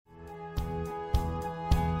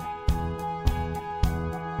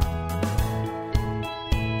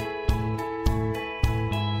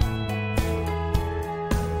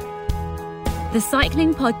the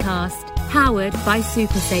cycling podcast powered by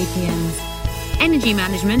Super Sapiens. Energy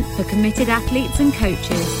management for committed athletes and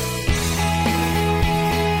coaches.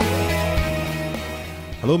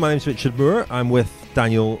 Hello, my name's Richard Moore. I'm with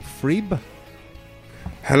Daniel Friebe.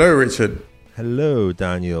 Hello, Richard. Hello,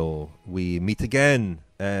 Daniel. We meet again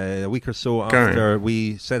a week or so after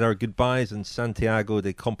we said our goodbyes in Santiago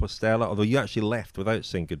de Compostela, although you actually left without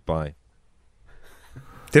saying goodbye.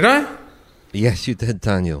 Did I? Yes, you did,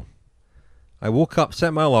 Daniel. I woke up,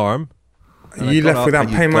 set my alarm. You left without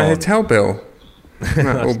paying my hotel bill.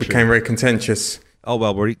 That all became very contentious. Oh,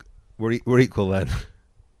 well, we're equal then.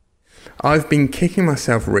 I've been kicking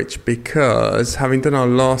myself, Rich, because having done our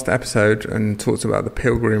last episode and talked about the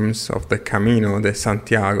pilgrims of the Camino de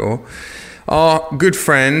Santiago, our good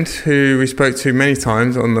friend, who we spoke to many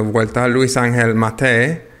times on the Vuelta, Luis Angel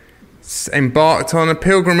Mate, embarked on a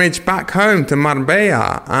pilgrimage back home to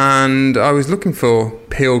Marbella. And I was looking for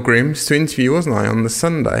pilgrims to interview, wasn't I, on the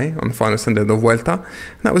final Sunday of the Vuelta.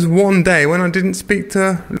 And that was one day when I didn't speak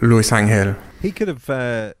to Luis Angel. He could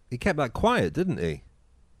have, he kept that quiet, didn't he?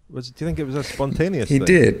 Do you think it was a spontaneous thing? He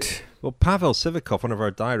did. Well, Pavel Sivakov, one of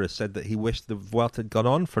our diarists, said that he wished the Vuelta had gone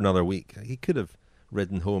on for another week. He could have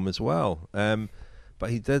ridden home as well, but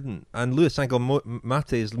he didn't. And Luis Angel Mate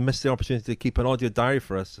has missed the opportunity to keep an audio diary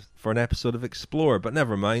for us for an episode of Explore, but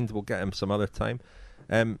never mind, we'll get him some other time.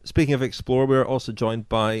 Speaking of Explore, we're also joined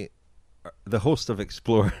by the host of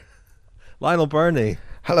Explore, Lionel Birnie.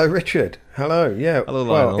 Hello, Richard. Hello, yeah. Hello,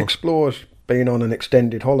 Lionel. Well, Explore's been on an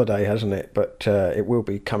extended holiday, hasn't it? But it will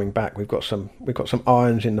be coming back. We've got some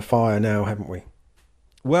irons in the fire now, haven't we?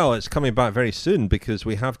 Well, it's coming back very soon because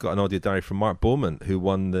we have got an audio diary from Mark Bowman, who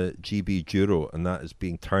won the GB Giro, and that is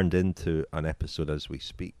being turned into an episode as we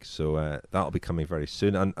speak. So that'll be coming very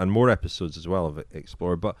soon, and more episodes as well of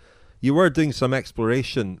Explorer. But you were doing some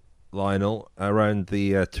exploration, Lionel, around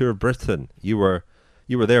the Tour of Britain. You were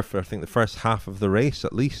there for, I think, the first half of the race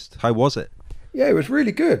at least. How was it? Yeah, it was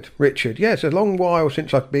really good, Richard. Yeah, it's a long while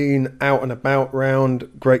since I've been out and about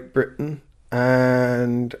round Great Britain.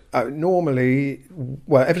 And normally,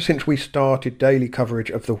 well, ever since we started daily coverage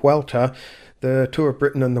of the Vuelta, the Tour of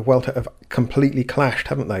Britain and the Vuelta have completely clashed,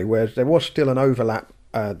 haven't they? Whereas there was still an overlap.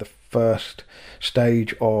 The first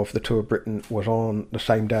stage of the Tour of Britain was on the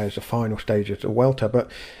same day as the final stage of the Vuelta. But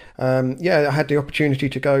yeah, I had the opportunity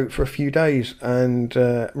to go for a few days and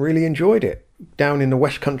really enjoyed it. Down in the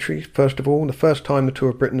West Country, first of all, the first time the Tour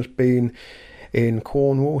of Britain has been in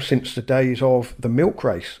Cornwall since the days of the milk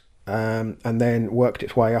race. And then worked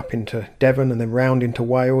its way up into Devon and then round into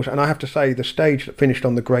Wales. And I have to say, the stage that finished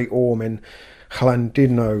on the Great Orme in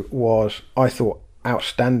Llandudno was, I thought,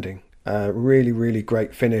 outstanding. Really, really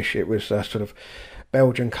great finish. It was a sort of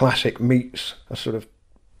Belgian classic meets a sort of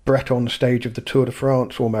Breton stage of the Tour de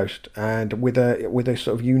France almost, and with a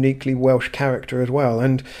sort of uniquely Welsh character as well.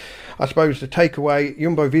 And I suppose the takeaway,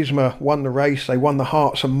 Jumbo-Visma won the race. They won the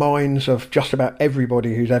hearts and minds of just about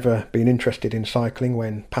everybody who's ever been interested in cycling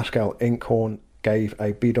when Pascal Inkhorn gave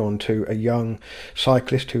a bidon to a young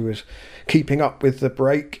cyclist who was keeping up with the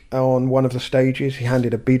break on one of the stages. He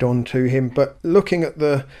handed a bidon to him. But looking at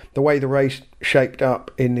the way the race shaped up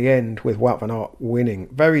in the end with Wout van Aert winning,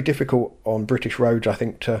 very difficult on British roads, I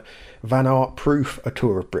think, to Van Aert-proof a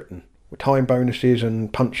Tour of Britain. Time bonuses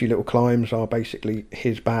and punchy little climbs are basically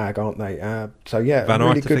his bag, aren't they? So yeah, Van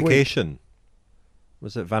really good Aertification.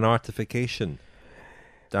 Was it Van Aertification?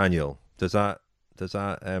 Daniel, does that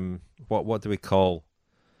what do we call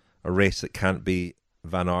a race that can't be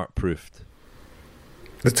Van Aert proofed?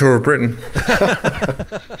 The Tour of Britain.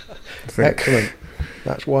 Excellent.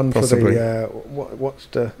 That's one Possibly. For the what's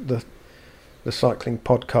the cycling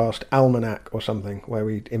podcast almanac or something where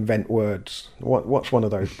we invent words. What's one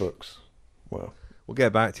of those books? Well, we'll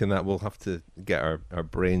get back to you on that. We'll have to get our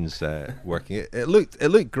brains working. It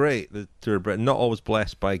looked great. The Tour of Britain, not always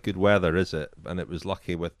blessed by good weather, is it? And it was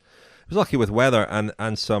lucky with weather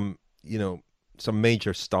and some some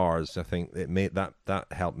major stars. I think it made that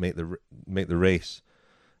helped make the race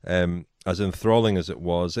as enthralling as it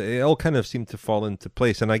was. It all kind of seemed to fall into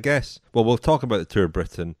place. And I guess, well, we'll talk about the Tour of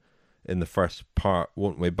Britain in the first part,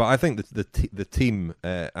 won't we? But I think that the team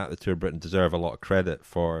at the Tour of Britain deserve a lot of credit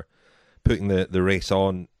for putting the race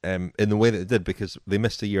on in the way that they did, because they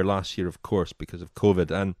missed a year last year, of course, because of COVID.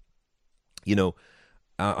 And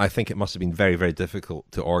I think it must have been very, very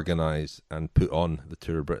difficult to organise and put on the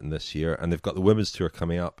Tour of Britain this year. And they've got the Women's Tour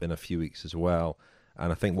coming up in a few weeks as well.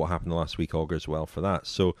 And I think what happened last week augurs well for that.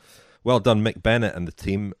 So well done, Mick Bennett and the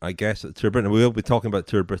team, I guess, at the Tour of Britain. We will be talking about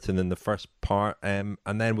Tour of Britain in the first part. And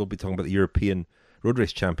then we'll be talking about the European Road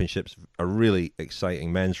Race Championships, a really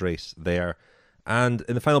exciting men's race there. And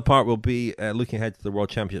in the final part, we'll be looking ahead to the World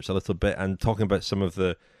Championships a little bit and talking about some of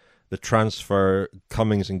the transfer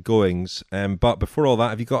comings and goings. But before all that,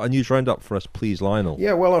 have you got a news roundup for us, please, Lionel?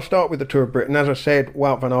 Yeah, well, I'll start with the Tour of Britain. As I said,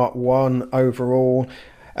 Wout van Aert won overall.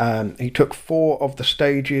 He took 4 of the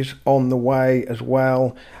stages on the way as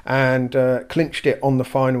well, and clinched it on the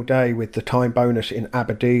final day with the time bonus in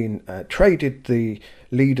Aberdeen. Traded the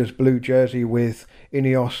leader's blue jersey with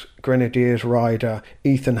Ineos Grenadiers rider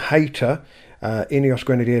Ethan Hayter. Ineos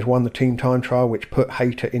Grenadiers won the team time trial, which put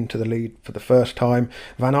Hayter into the lead for the first time.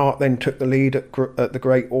 Van Aert then took the lead at the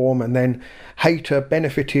Great Orme, and then Hayter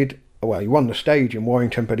benefited. Well, he won the stage in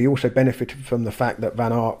Warrington, but he also benefited from the fact that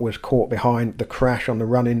Van Aert was caught behind the crash on the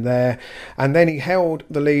run-in there. And then he held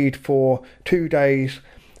the lead for 2 days,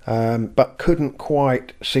 but couldn't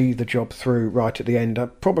quite see the job through right at the end.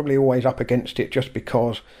 Probably always up against it just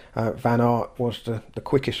because Van Aert was the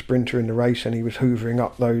quickest sprinter in the race, and he was hoovering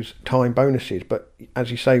up those time bonuses. But as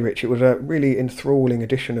you say, Rich, it was a really enthralling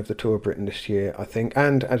edition of the Tour of Britain this year, I think.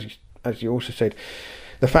 And as you also said,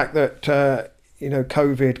 the fact that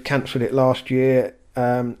COVID cancelled it last year.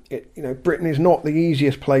 Britain is not the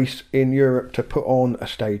easiest place in Europe to put on a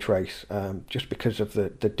stage race, just because of the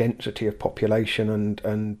density of population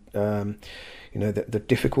and the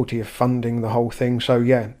difficulty of funding the whole thing. So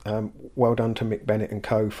well done to Mick Bennett and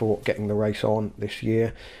co for getting the race on this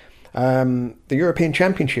year. The European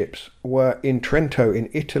Championships were in Trento in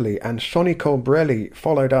Italy, and Sonny Colbrelli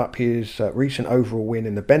followed up his recent overall win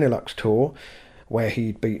in the Benelux Tour, where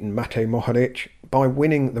he'd beaten Matej Mohoric, by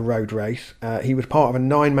winning the road race. He was part of a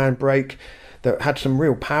 9-man break that had some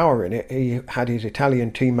real power in it. He had his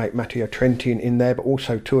Italian teammate Matteo Trentin in there, but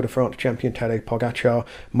also Tour de France champion Tadej Pogacar,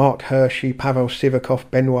 Mark Hirschi, Pavel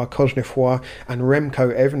Sivakov, Benoit Cosnefroy and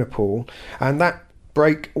Remco Evenepoel. And that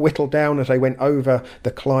break whittled down as they went over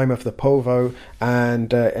the climb of the Povo,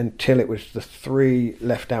 and until it was the 3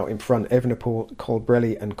 left out in front, Evenepoel,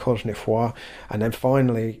 Colbrelli and Cosnefroy, and then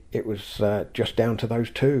finally it was just down to those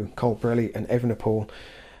 2, Colbrelli and Evenepoel,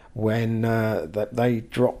 when they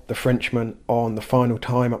dropped the Frenchman on the final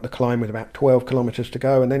time up the climb with about 12 kilometres to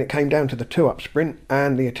go, and then it came down to the 2-up sprint,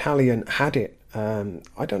 and the Italian had it.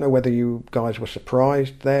 I don't know whether you guys were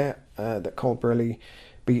surprised there that Colbrelli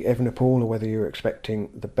beat Evenepoel, or whether you were expecting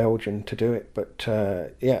the Belgian to do it. But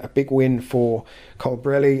a big win for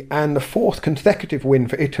Colbrelli, and the 4th consecutive win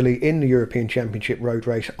for Italy in the European Championship road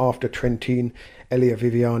race after Trentin, Elia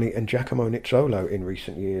Viviani and Giacomo Nizzolo in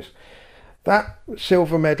recent years. That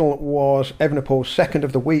silver medal was Evenepoel's 2nd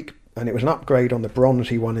of the week, and it was an upgrade on the bronze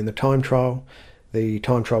he won in the time trial. The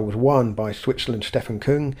time trial was won by Switzerland's Stefan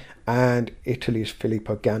Kung, and Italy's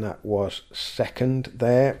Filippo Ganna was 2nd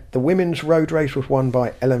there. The women's road race was won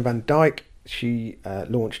by Ellen van Dijk. She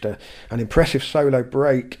launched an impressive solo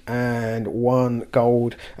break and won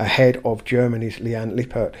gold ahead of Germany's Liane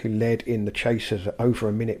Lippert, who led in the chasers over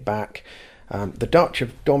a minute back. The Dutch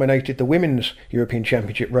have dominated the women's European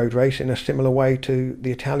Championship road race in a similar way to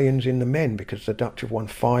the Italians in the men, because the Dutch have won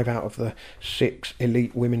 5 out of the 6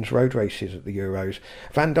 elite women's road races at the Euros.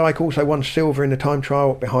 Van Dijk also won silver in the time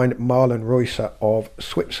trial behind Marlen Reusser of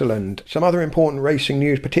Switzerland. Some other important racing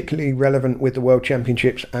news, particularly relevant with the World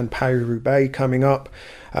Championships and Paris-Roubaix coming up.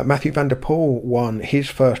 Mathieu van der Poel won his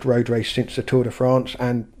first road race since the Tour de France,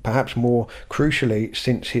 and perhaps more crucially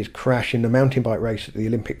since his crash in the mountain bike race at the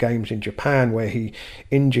Olympic Games in Japan, where he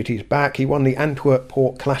injured his back. He won the Antwerp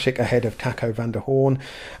Port Classic ahead of Taco van der Hoorn,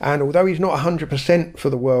 and although he's not 100% for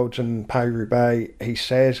the Worlds and Paris-Roubaix, he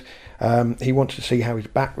says he wants to see how his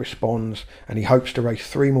back responds, and he hopes to race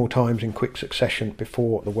 3 more times in quick succession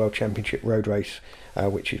before the World Championship road race,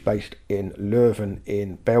 which is based in Leuven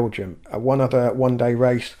in Belgium. One other one-day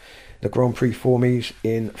race, the Grand Prix Fourmies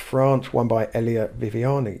in France, won by Elia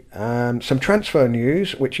Viviani. Some transfer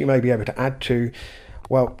news, which you may be able to add to.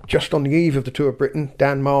 Well, just on the eve of the Tour of Britain,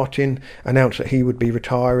 Dan Martin announced that he would be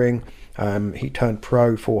retiring. He turned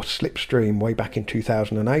pro for Slipstream way back in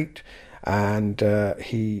 2008, and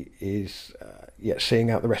he is seeing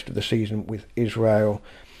out the rest of the season with Israel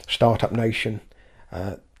Startup Nation.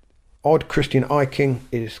 Odd Christian Eiking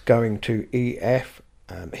is going to EF.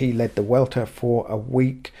 He led the Welter for a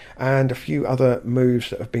week, and a few other moves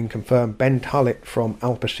that have been confirmed. Ben Tullett from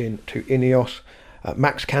Alpecin to Ineos,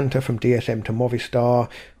 Max Canter from DSM to Movistar,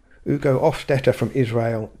 Ugo Hofstetter from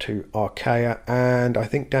Israel to Arkea, and I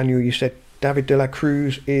think, Daniel, you said David de la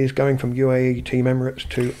Cruz is going from UAE Team Emirates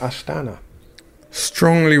to Astana.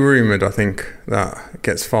 Strongly rumoured, I think, that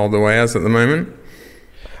gets filed away as at the moment.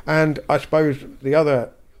 And I suppose the other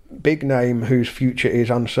big name whose future is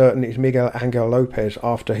uncertain is Miguel Angel Lopez,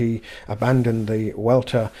 after he abandoned the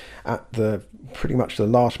Vuelta at the pretty much the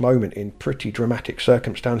last moment in pretty dramatic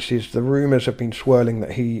circumstances. The rumours have been swirling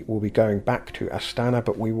that he will be going back to Astana,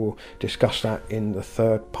 but we will discuss that in the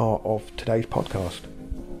third part of today's podcast.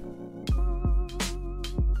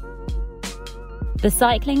 The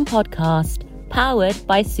Cycling Podcast, powered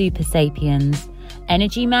by Super Sapiens.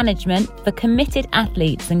 Energy management for committed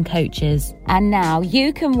athletes and coaches. And now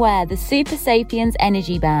you can wear the Super Sapiens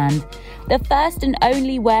Energy Band, the first and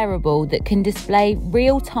only wearable that can display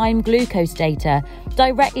real-time glucose data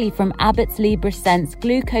directly from Abbott's Libre-Sense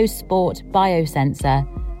Glucose Sport biosensor.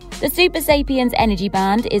 The Super Sapiens Energy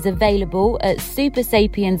Band is available at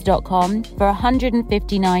supersapiens.com for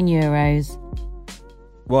 €159.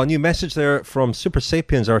 Well, a new message there from Super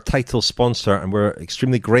Sapiens, our title sponsor, and we're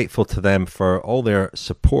extremely grateful to them for all their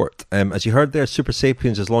support. As you heard there, Super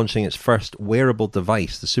Sapiens is launching its first wearable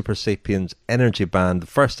device, the Super Sapiens Energy Band, the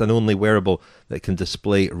first and only wearable that can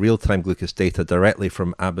display real-time glucose data directly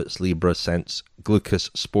from Abbott's Libre-Sense Glucose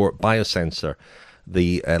Sport biosensor,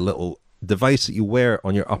 the little device that you wear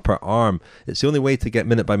on your upper arm. It's the only way to get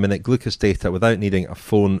minute-by-minute glucose data without needing a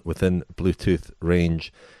phone within Bluetooth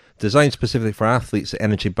range. Designed specifically for athletes, the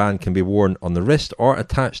Energy Band can be worn on the wrist or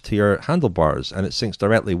attached to your handlebars, and it syncs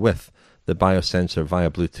directly with the biosensor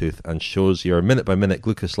via Bluetooth and shows your minute-by-minute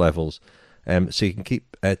glucose levels, so you can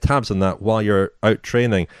keep tabs on that while you're out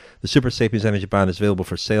training. The Super Sapiens Energy Band is available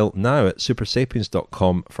for sale now at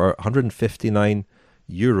supersapiens.com for €159.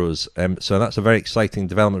 So that's a very exciting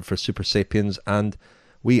development for Super Sapiens, and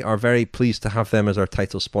we are very pleased to have them as our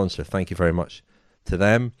title sponsor. Thank you very much to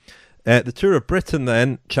them. The Tour of Britain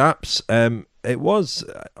then, chaps, it was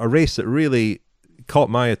a race that really caught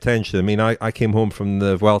my attention. I mean, I came home from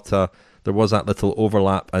the Vuelta. There was that little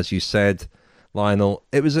overlap, as you said, Lionel.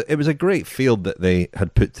 It was a great field that they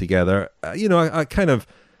had put together. A kind of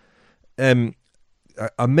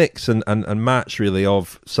a mix and match, really,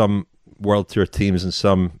 of some World Tour teams and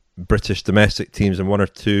some British domestic teams and one or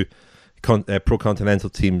two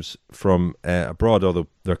pro-continental teams from abroad, although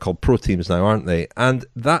they're called pro teams now, aren't they? And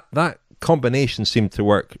that combination seemed to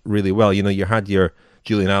work really well. You know, you had your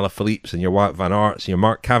Julian Alaphilippes and your Wout van Aerts and your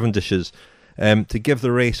Mark Cavendishes to give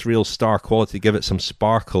the race real star quality, give it some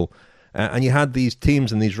sparkle. And you had these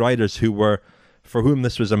teams and these riders for whom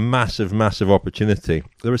this was a massive, massive opportunity.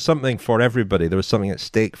 There was something for everybody. There was something at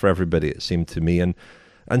stake for everybody, it seemed to me. And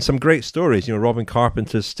some great stories. You know, Robin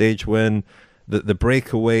Carpenter's stage win, the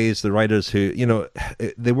breakaways, the riders who,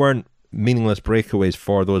 they weren't meaningless breakaways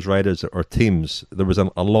for those riders or teams. There was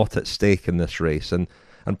a lot at stake in this race, and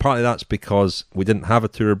partly that's because we didn't have a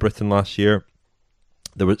Tour of Britain last year.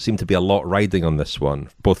 There seemed to be a lot riding on this one,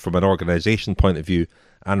 both from an organisation point of view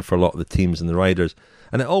and for a lot of the teams and the riders,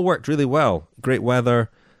 and it all worked really well. Great weather,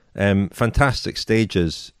 fantastic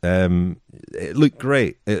stages. It looked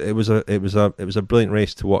great. It was a brilliant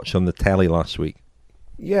race to watch on the telly last week.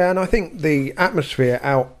 Yeah, and I think the atmosphere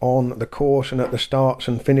out on the course and at the starts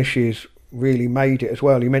and finishes really made it as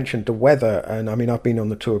well. You mentioned the weather, and I mean, I've been on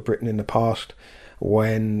the Tour of Britain in the past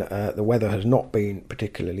when the weather has not been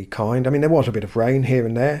particularly kind. I mean, there was a bit of rain here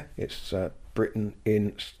and there. It's Britain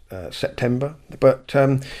in September, but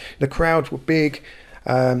the crowds were big.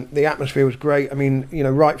 The atmosphere was great. I mean,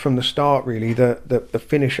 right from the start, really, the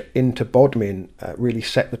finish into Bodmin really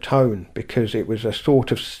set the tone, because it was a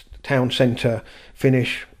sort of town centre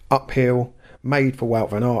finish, uphill, made for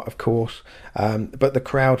Wout van Aert, of course, but the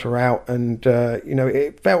crowds were out, and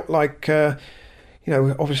it felt like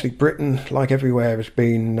obviously Britain, like everywhere, has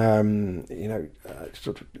been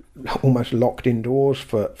sort of almost locked indoors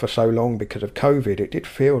for so long because of COVID. It did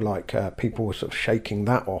feel like people were sort of shaking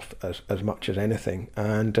that off as much as anything,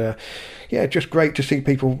 and just great to see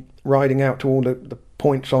people riding out to all the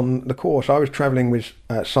points on the course. I was travelling with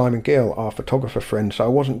Simon Gill, our photographer friend, so I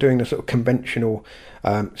wasn't doing the sort of conventional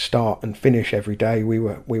start and finish every day. We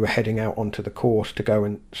were heading out onto the course to go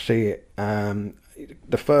and see it.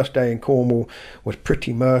 The first day in Cornwall was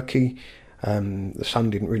pretty murky. The sun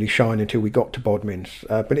didn't really shine until we got to Bodmin,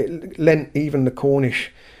 but it lent even the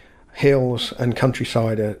Cornish hills and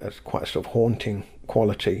countryside a quite a sort of haunting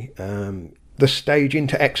quality. The stage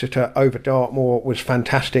into Exeter over Dartmoor was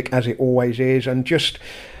fantastic, as it always is, and just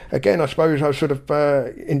again, I suppose I was sort of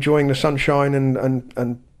enjoying the sunshine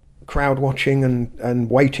and crowd watching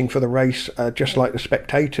and waiting for the race, just like the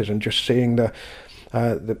spectators, and just seeing the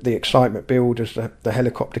excitement build as the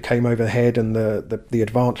helicopter came overhead and the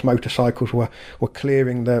advanced motorcycles were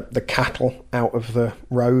clearing the cattle out of the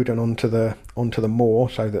road and onto the moor,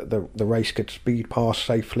 so that the race could speed past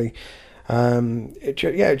safely.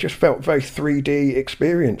 It just felt very 3D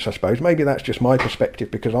experience, I suppose. Maybe that's just my perspective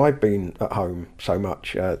because I've been at home so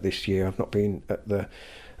much this year. I've not been at the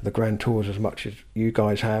Grand Tours as much as you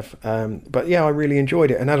guys have. But yeah, I really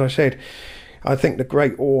enjoyed it. And as I said, I think the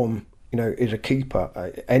Great Orme, is a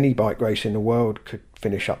keeper. Any bike race in the world could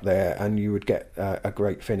finish up there and you would get a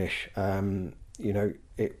great finish.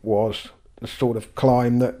 It was the sort of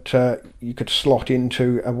climb that you could slot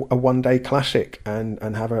into a one-day classic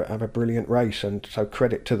and have a brilliant race. And so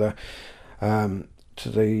credit to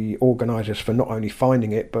the organisers for not only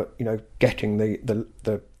finding it, but getting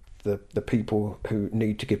the people who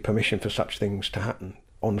need to give permission for such things to happen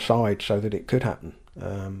on side so that it could happen.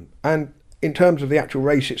 And in terms of the actual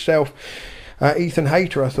race itself, Ethan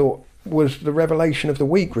Hayter, I thought, was the revelation of the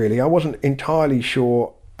week, really. I wasn't entirely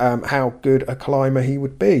sure how good a climber he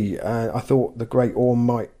would be. I thought the Great Orme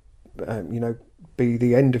might, be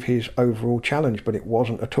the end of his overall challenge, but it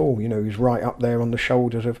wasn't at all. He was right up there on the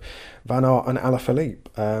shoulders of Van Aert and Alaphilippe.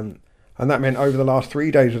 And that meant over the last 3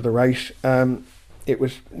 days of the race, it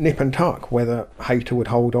was nip and tuck whether Hayter would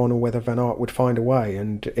hold on or whether Van Aert would find a way.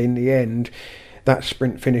 And in the end, that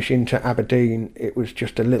sprint finish into Aberdeen, it was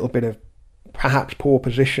just a little bit of perhaps poor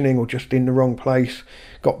positioning or just in the wrong place.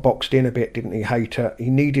 Got boxed in a bit, didn't he, Hayter? He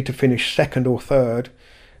needed to finish second or third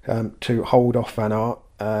to hold off Van Aert,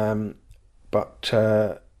 but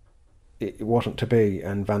it wasn't to be,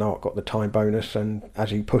 and Van Aert got the time bonus and, as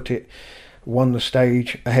he put it, won the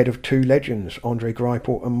stage ahead of two legends, Andre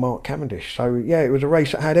Greipel and Mark Cavendish. So yeah, it was a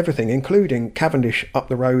race that had everything, including Cavendish up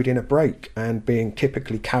the road in a break and being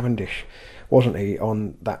typically Cavendish, wasn't he,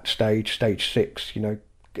 on that stage 6,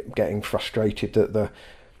 getting frustrated that the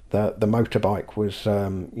motorbike was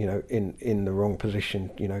in the wrong position,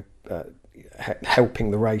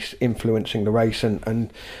 helping the race, influencing the race,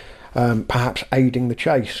 and perhaps aiding the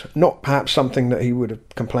chase. Not perhaps something that he would have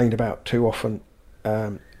complained about too often,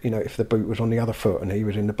 if the boot was on the other foot and he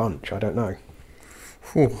was in the bunch. I don't know.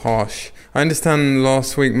 Oh, harsh. I understand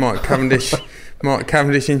last week Mark Cavendish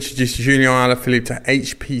introduced Julien Alaphilippe to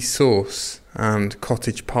HP sauce and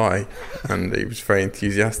cottage pie, and he was very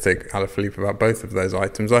enthusiastic, Alaphilippe, about both of those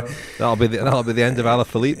items. That'll be the end of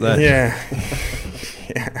Alaphilippe then. Yeah.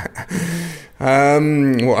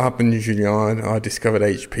 What happened, Julien? I discovered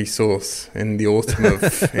HP sauce in the autumn of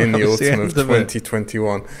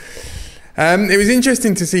 2021. It was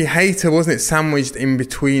interesting to see Hayter, wasn't it, sandwiched in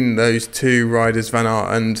between those two riders, Van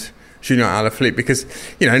Aert and Julien Alaphilippe, because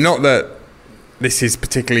not that this is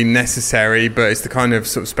particularly necessary, but it's the kind of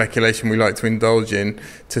sort of speculation we like to indulge in,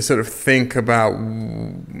 to sort of think about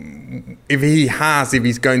if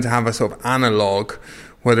he's going to have a sort of analogue,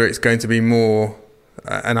 whether it's going to be more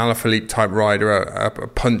an Alaphilippe type rider, a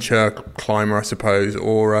puncher climber, I suppose,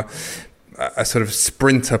 or a sort of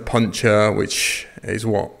sprinter puncher, which is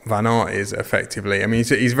what Van Aert is effectively. I mean,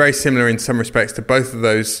 he's very similar in some respects to both of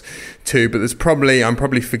those two, but I'm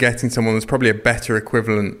probably forgetting someone. There's probably a better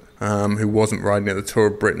equivalent who wasn't riding at the Tour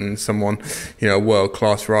of Britain, someone, a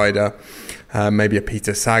world-class rider, maybe a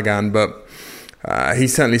Peter Sagan, but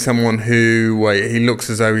he's certainly someone who he looks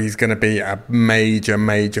as though he's going to be a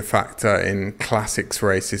major factor in classics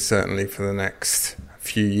races, certainly for the next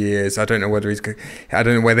few years. I don't know whether he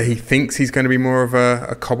thinks he's going to be more of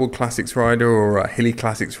a cobbled classics rider or a hilly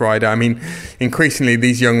classics rider. I mean, increasingly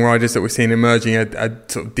these young riders that we're seeing emerging are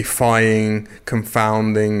sort of defying,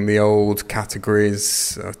 confounding the old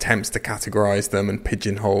categories, attempts to categorise them, and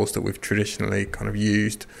pigeonholes that we've traditionally kind of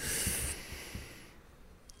used.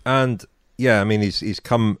 And yeah, I mean, he's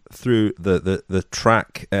come through the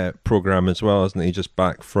track program as well, hasn't he? Just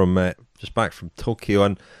back from Tokyo,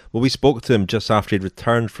 and we spoke to him just after he'd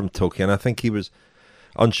returned from Tokyo, and I think he was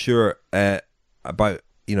unsure about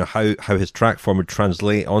how his track form would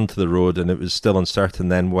translate onto the road, and it was still uncertain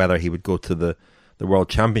then whether he would go to the World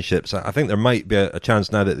Championships. I think there might be a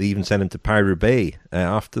chance now that they even send him to Paris-Roubaix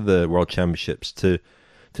after the World Championships to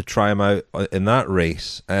try him out in that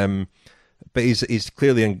race. But he's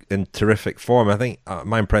clearly in terrific form. I think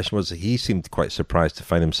my impression was that he seemed quite surprised to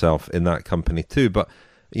find himself in that company too. But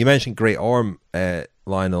you mentioned Great Orme,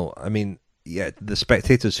 Lionel. I mean, yeah, the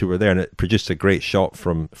spectators who were there, and it produced a great shot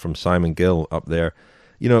from Simon Gill up there.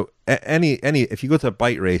 Any if you go to a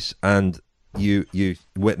bike race and you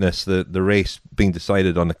witness the race being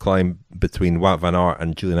decided on a climb between Wout van Aert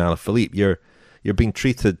and Julien Alaphilippe, you're being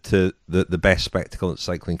treated to the best spectacle that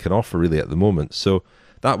cycling can offer really at the moment. So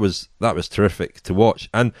that was terrific to watch.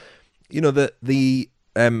 And the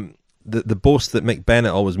boast that Mick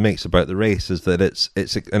Bennett always makes about the race is that it's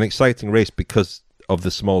an exciting race because of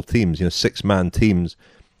the small teams, 6-man teams,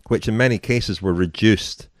 which in many cases were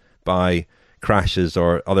reduced by crashes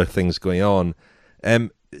or other things going on.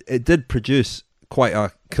 it did produce quite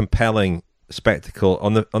a compelling spectacle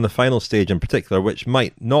on the final stage in particular, which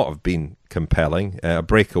might not have been compelling, a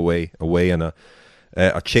breakaway away and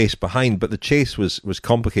a chase behind, but the chase was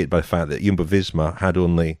complicated by the fact that Jumbo-Visma had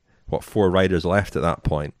only 4 riders left at that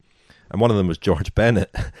point, and one of them was George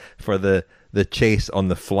Bennett for the chase on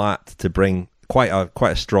the flat to bring quite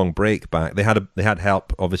a strong break back. They had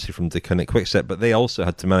help obviously from Deceuninck Quickstep, but they also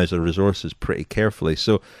had to manage their resources pretty carefully.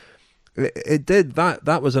 So it did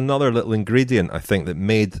that was another little ingredient, I think, that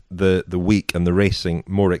made the week and the racing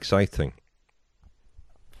more exciting.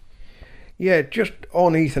 Yeah, just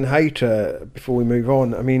on Ethan Hayter before we move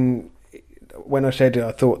on. I mean, when I said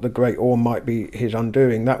I thought the Great Orme might be his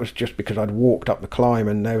undoing, that was just because I'd walked up the climb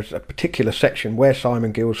and there was a particular section where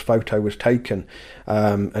Simon Gill's photo was taken,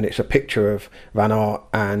 and it's a picture of Van Aert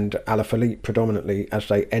and Alaphilippe predominantly as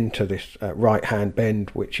they enter this right-hand bend,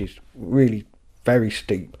 which is really very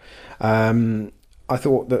steep. I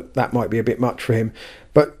thought that might be a bit much for him,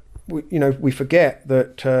 but we forget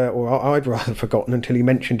that, or I'd rather forgotten until he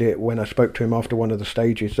mentioned it when I spoke to him after one of the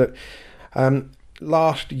stages, that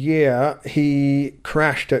last year he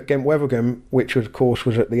crashed at Gent-Wevelgem, which of course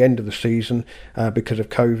was at the end of the season because of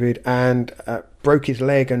COVID, and broke his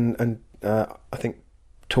leg and I think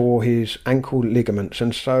tore his ankle ligaments,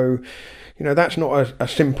 and so that's not a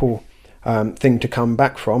simple thing to come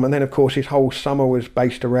back from. And then of course his whole summer was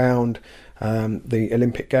based around the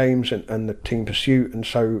Olympic Games and the team pursuit, and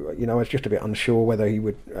so I was just a bit unsure whether he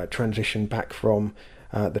would transition back from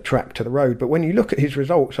the track to the road. But when you look at his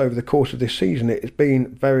results over the course of this season, it's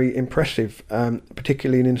been very impressive,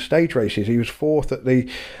 particularly in stage races. He was 4th at the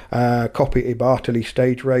Coppi e Bartoli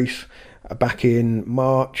stage race back in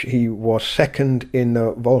March. He was 2nd in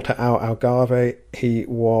the Volta ao Algarve. He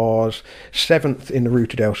was 7th in the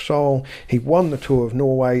Ruta del Sol. He won the Tour of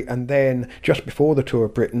Norway, and then just before the Tour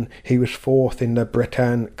of Britain he was 4th in the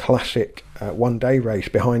Bretagne Classic one-day race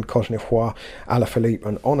behind Cosnefroy, Alaphilippe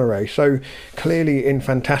and Honoré. So clearly in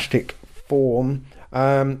fantastic form,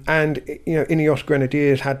 and Ineos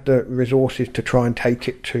Grenadiers had the resources to try and take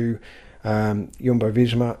it to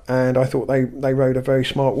Jumbo-Visma, and I thought they rode a very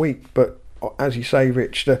smart week. But as you say,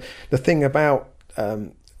 Rich, the thing about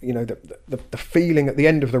the feeling at the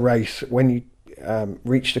end of the race when you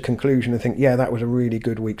reach the conclusion and think, yeah, that was a really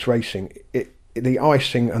good week's racing, the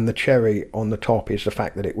icing and the cherry on the top is the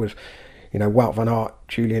fact that it was Wout van Aert,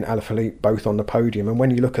 Julian Alaphilippe both on the podium. And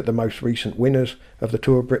when you look at the most recent winners of the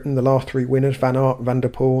Tour of Britain, the last 3 winners, Van Aert, Van der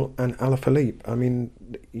Poel and Alaphilippe, I mean,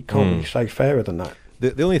 you can't really say fairer than that.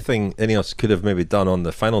 The only thing Ineos could have maybe done on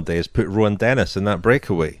the final day is put Rowan Dennis in that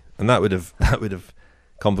breakaway, and that would have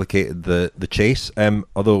complicated the chase.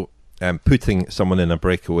 Although putting someone in a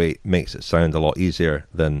breakaway makes it sound a lot easier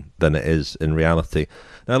than it is in reality.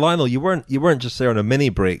 Now, Lionel, you weren't just there on a mini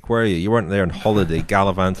break, were you? You weren't there on holiday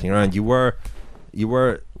gallivanting around. You were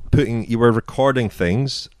recording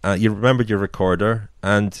things. You remembered your recorder,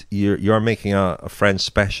 and you are making a Friends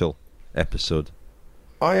special episode.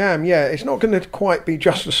 I am, yeah. It's not going to quite be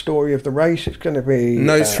just the story of the race. It's going to be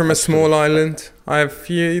notes from a small island. I have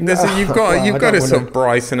you've got a sort of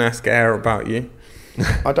Bryson-esque air about you.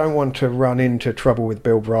 I don't want to run into trouble with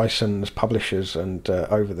Bill Bryson's publishers and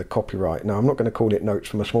over the copyright. No, I'm not going to call it Notes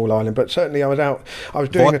from a Small Island, but certainly I was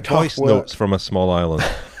doing a tough work. Notes from a Small Island.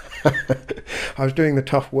 I was doing the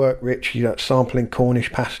tough work, Rich, sampling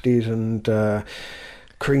Cornish pasties and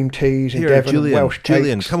cream teas in Devon and Welsh cakes.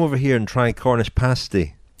 Julian, come over here and try Cornish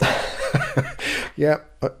pasty. Yeah,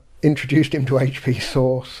 introduced him to HP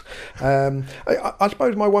sauce. I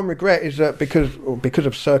suppose my one regret is that because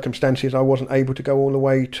of circumstances, I wasn't able to go all the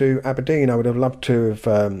way to Aberdeen. I would have loved to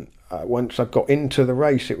have. Once I got into the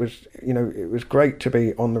race, it was great to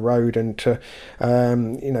be on the road and to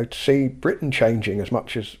to see Britain changing as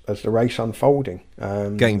much as the race unfolding.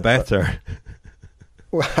 Getting better.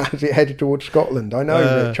 Well, as it headed towards Scotland, I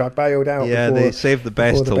know, Rich. I bailed out. Yeah, they saved the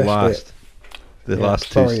best till last. The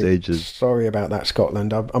last 2 stages. Sorry about that,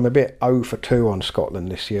 Scotland. I'm a bit 0 for 2 on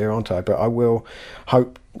Scotland this year, aren't I? But I will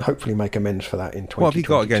hopefully make amends for that in 2022. What have you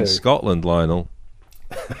got against Scotland, Lionel?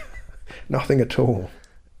 Nothing at all.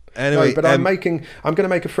 Anyway, no, but I'm going to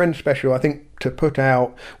make a Friends special, I think, to put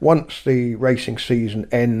out once the racing season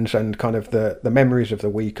ends and kind of the memories of the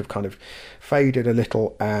week have kind of faded a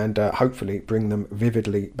little, and hopefully bring them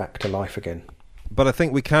vividly back to life again. But I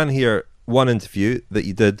think we can hear one interview that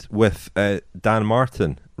you did with Dan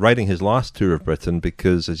Martin, riding his last Tour of Britain,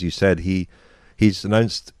 because, as you said, he's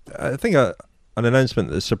announced, I think, an announcement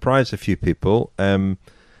that surprised a few people,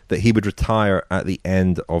 that he would retire at the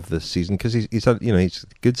end of the season, because he's had, he's a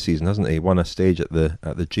good season, hasn't he? Won a stage at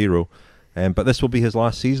the Giro But this will be his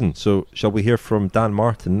last season. So shall we hear from Dan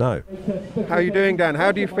Martin now? How are you doing, Dan?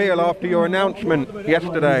 How do you feel after your announcement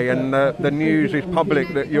yesterday and the news is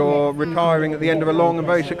public that you're retiring at the end of a long and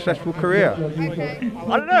very successful career?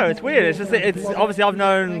 I don't know, it's weird. It's obviously I've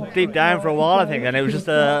known deep down for a while, I think, and it was just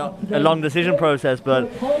a long decision process. But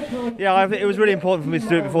yeah, it was really important for me to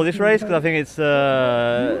do it before this race, because I think it's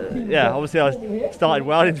obviously I started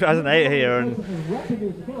well in 2008 here,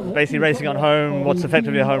 and basically racing on what's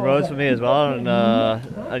effectively home roads for me as well, and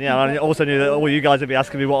I also knew that all you guys would be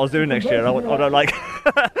asking me what I was doing next year. I don't like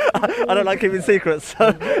I don't like keeping secrets,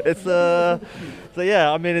 so it's so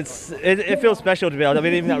yeah, I mean it feels special to be able. I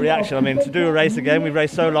mean, even that reaction. I mean, to do a race again, we've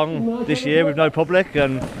raced so long this year with no public,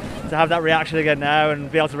 and to have that reaction again now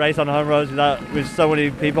and be able to race on home roads with so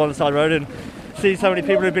many people on the side of the road, and see so many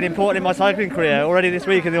people who've been important in my cycling career already this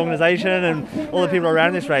week in the organisation and all the people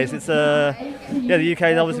around this race. It's the UK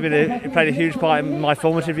has obviously played a huge part in my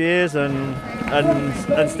formative years and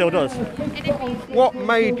still does. What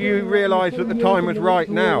made you realise that the time was right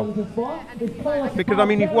now? Because I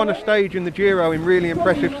mean, you've won a stage in the Giro in really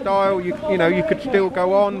impressive style. You could still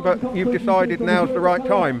go on, but you've decided now's the right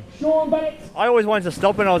time. I always wanted to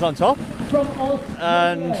stop when I was on top,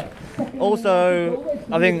 and also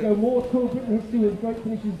I think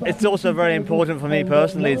it's also very important for me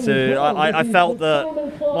personally I felt that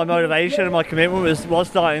my motivation and my commitment was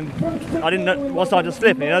starting to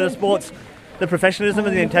slip. You know, the professionalism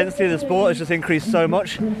and the intensity of the sport has just increased so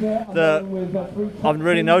much that I've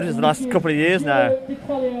really noticed the last couple of years now.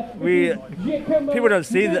 People don't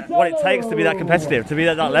see what it takes to be that competitive, to be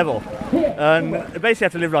at that level, and you basically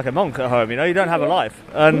have to live like a monk at home. You know, you don't have a life,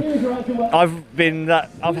 and I've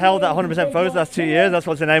held that 100% focus the last 2 years. That's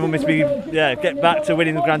what's enabled me to get back to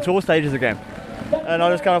winning the Grand Tour stages again. And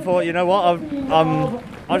I just kind of thought, you know what,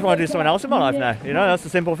 I just want to do something else in my life now. You know, that's the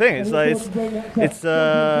simple thing.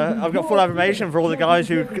 I've got full admiration for all the guys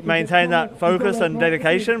who maintain that focus and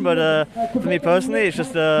dedication, but for me personally, it's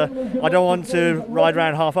just I don't want to ride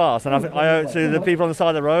around half-assed, and I owe it to the people on the side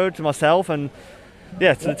of the road, to myself, and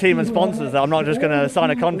to the team and sponsors, that I'm not just going to sign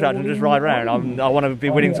a contract and just ride around. I want to be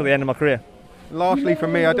winning till the end of my career. Lastly for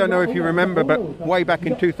me, I don't know if you remember, but way back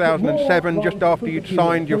in 2007, just after you'd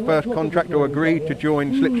signed your first contract or agreed to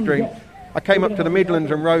join Slipstream, I came up to the Midlands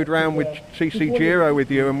and rode around with CC Giro with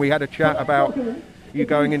you, and we had a chat about you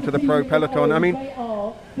going into the pro peloton. I mean,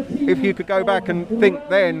 if you could go back and think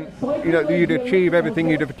then, you know, you'd achieve everything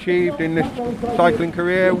you'd have achieved in this cycling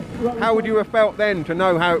career, how would you have felt then to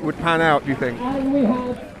know how it would pan out, do you think?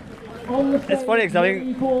 It's funny because I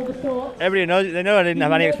think everybody knows, they know I didn't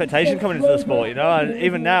have any expectation coming into the sport, you know, and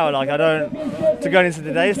even now, like, to go into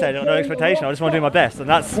today's stage, I've no expectation. I just want to do my best, and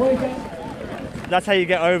that's how you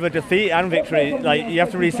get over defeat and victory. Like, you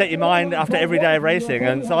have to reset your mind after every day of racing,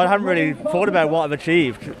 and so I haven't really thought about what I've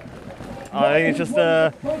achieved. I think it's just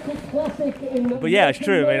but yeah, it's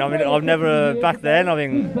true. I mean, I've never, back then, I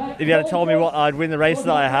mean, if you had told me what I'd win the race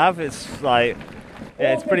that I have, it's like,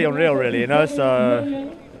 yeah, it's pretty unreal, really, you know.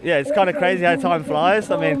 So yeah, it's kind of crazy how time flies.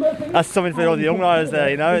 I mean, that's something for all the young riders there,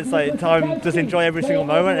 you know. It's like time, just enjoy every single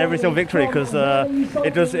moment, every single victory, because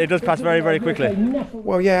it does pass very, very quickly.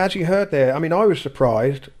 Well, yeah, as you heard there, I mean, I was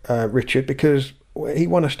surprised, Richard, because he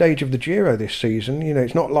won a stage of the Giro this season. You know,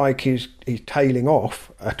 it's not like he's tailing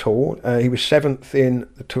off at all. He was 7th in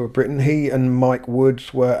the Tour of Britain. He and Mike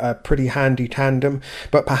Woods were a pretty handy tandem,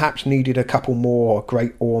 but perhaps needed a couple more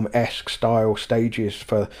Great Orme-esque style stages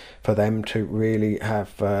for them to really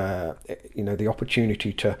have the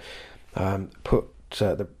opportunity to put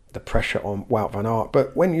the pressure on Wout van Aert.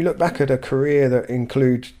 But when you look back at a career that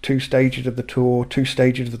includes 2 stages of the Tour, 2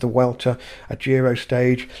 stages of the Vuelta, a Giro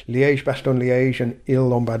stage, Liège-Bastogne-Liège and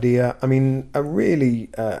Ile-Lombardia, I mean, a really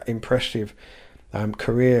impressive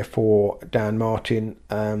career for Dan Martin,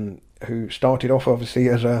 who started off obviously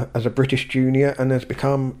as a British junior and has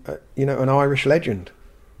become an Irish legend.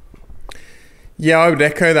 Yeah, I would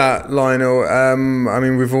echo that, Lionel. I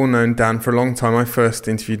mean, we've all known Dan for a long time. I first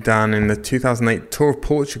interviewed Dan in the 2008 Tour of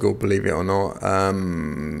Portugal, believe it or not.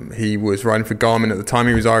 He was riding for Garmin at the time.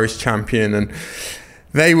 He was Irish champion, and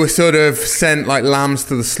they were sort of sent like lambs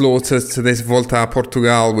to the slaughter to this Volta a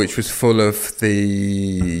Portugal, which was full of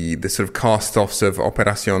the sort of cast-offs of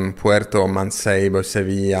Operación Puerto, Mancebo,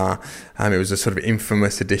 Sevilla. It was a sort of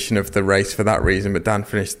infamous edition of the race for that reason, but Dan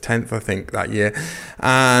finished 10th, I think, that year.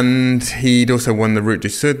 And he'd also won the Route du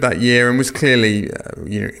Sud that year and was clearly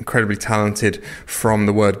incredibly talented from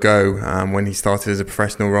the word go when he started as a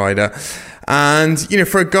professional rider. And,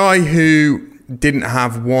 for a guy who didn't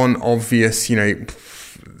have one obvious,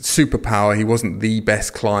 superpower, he wasn't the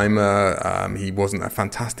best climber, he wasn't a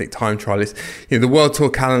fantastic time trialist. The World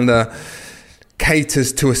Tour calendar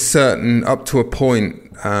caters to up to a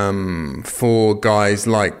point for guys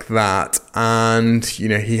like that, and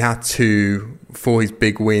he had to, for his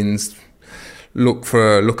big wins, look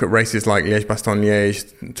at races like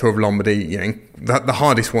Liège-Bastogne-Liège, Tour of Lombardy, the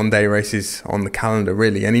hardest one-day races on the calendar,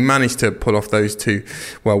 really. And he managed to pull off those two,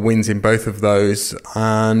 wins in both of those,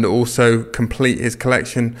 and also complete his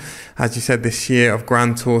collection, as you said, this year of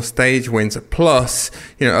Grand Tour stage wins. Plus,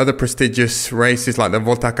 other prestigious races like the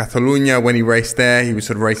Volta a Catalunya. When he raced there, he was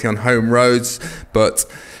sort of racing on home roads, but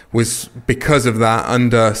was, because of that,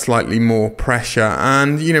 under slightly more pressure.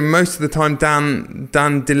 And most of the time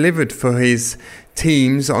Dan delivered for his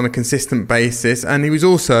teams on a consistent basis, and he was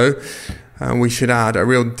also, we should add, a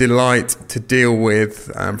real delight to deal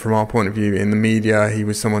with from our point of view in the media. He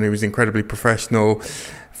was someone who was incredibly professional,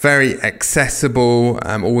 very accessible,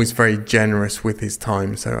 always very generous with his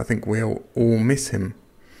time. So I think we'll all miss him.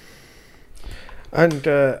 And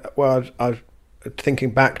I was thinking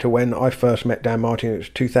back to when I first met Dan Martin. It was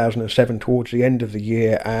 2007, towards the end of the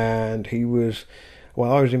year, and he was,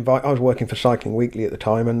 I was working for Cycling Weekly at the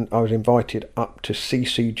time, and I was invited up to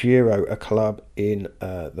CC Giro, a club in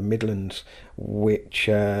the Midlands, which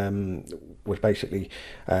was basically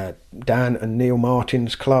Dan and Neil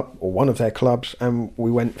Martin's club, or one of their clubs, and we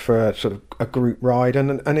went for a sort of a group ride,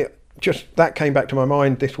 and it just, that came back to my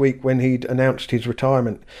mind this week when he'd announced his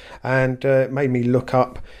retirement, and it made me look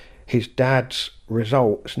up his dad's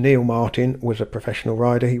results. Neil Martin was a professional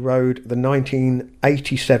rider. He rode the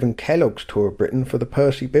 1987 Kellogg's Tour of Britain for the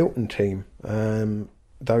Percy Bilton team.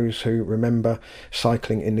 Those who remember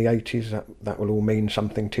cycling in the 80s, that will all mean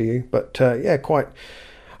something to you. But I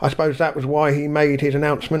suppose that was why he made his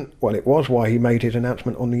announcement. Well, it was why he made his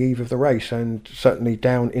announcement on the eve of the race, and certainly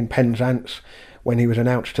down in Penzance, when he was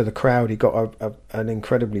announced to the crowd, he got an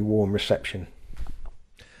incredibly warm reception.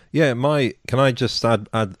 Yeah, can I just add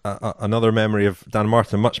another memory of Dan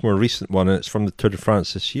Martin, a much more recent one, and it's from the Tour de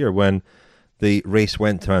France this year when the race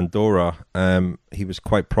went to Andorra. He was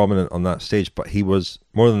quite prominent on that stage, but he was,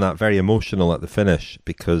 more than that, very emotional at the finish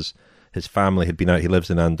because his family had been out. He lives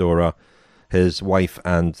in Andorra. His wife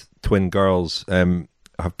and twin girls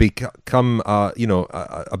have become, a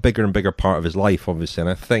bigger and bigger part of his life, obviously. And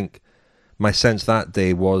I think my sense that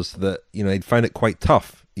day was that, he'd found it quite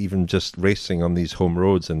tough, even just racing on these home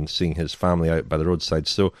roads and seeing his family out by the roadside.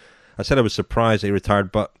 So I said I was surprised he retired,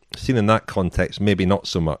 but seen in that context, maybe not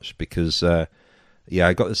so much, because, I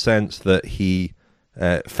got the sense that he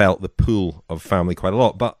felt the pull of family quite a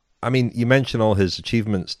lot. But, I mean, you mentioned all his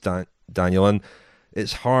achievements, Daniel, and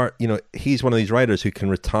it's hard, he's one of these riders who can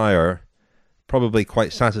retire probably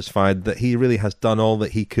quite satisfied that he really has done all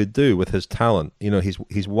that he could do with his talent.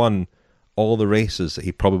 He's won all the races that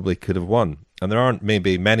he probably could have won. And there aren't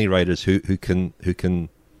maybe many riders who can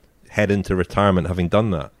head into retirement having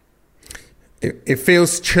done that. It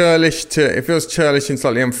feels churlish and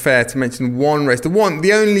slightly unfair to mention one race. I'm not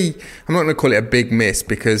going to call it a big miss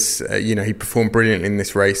because he performed brilliantly in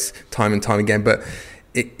this race time and time again. But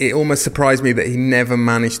it almost surprised me that he never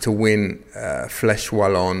managed to win Flèche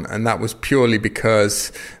Wallonne, and that was purely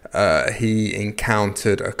because he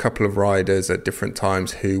encountered a couple of riders at different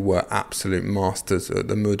times who were absolute masters at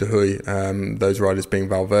the Mur de Huy, those riders being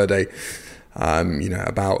Valverde,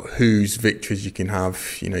 about whose victories you can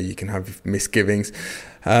have, you can have misgivings,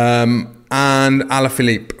 and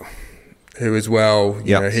Alaphilippe, who as well,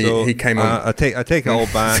 he came on. I take it all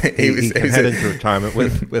back. he can head into retirement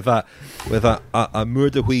with a Mur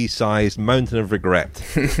de Huy sized mountain of regret.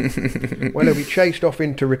 Well, he'll be chased off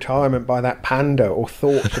into retirement by that panda, or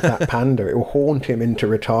thoughts of that panda. It will haunt him into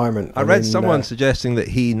retirement. I read someone suggesting that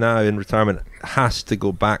he now in retirement has to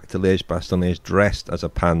go back to Liège-Bastogne-Liège dressed as a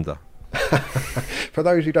panda. For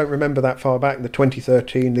those who don't remember that far back, the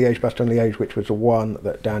 2013 Liège-Bastogne-Liège, which was the one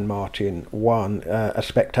that Dan Martin won, a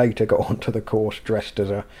spectator got onto the course dressed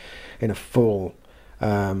as in a full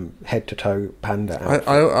head-to-toe panda outfit.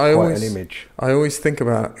 Quite an image. I always think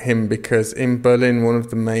about him because in Berlin, one of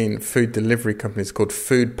the main food delivery companies is called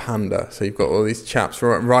Food Panda. So you've got all these chaps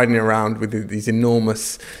riding around with these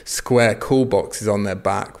enormous square cool boxes on their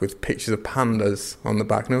back with pictures of pandas on the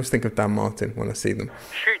back. And I always think of Dan Martin when I see them.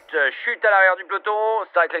 Chute à l'arrière du peloton,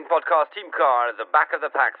 cycling podcast team car at the back of the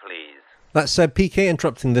pack, please. That's PK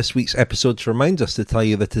interrupting this week's episode to remind us to tell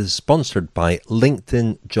you that it is sponsored by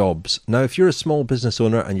LinkedIn Jobs. Now, if you're a small business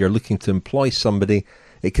owner and you're looking to employ somebody,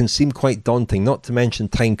 it can seem quite daunting, not to mention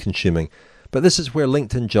time-consuming. But this is where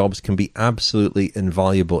LinkedIn Jobs can be absolutely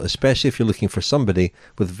invaluable, especially if you're looking for somebody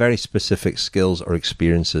with very specific skills or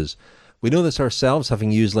experiences. We know this ourselves,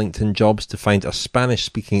 having used LinkedIn Jobs to find a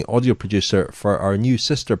Spanish-speaking audio producer for our new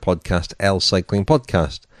sister podcast, El Cycling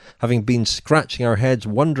Podcast. Having been scratching our heads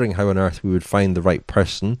wondering how on earth we would find the right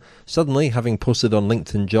person, suddenly, having posted on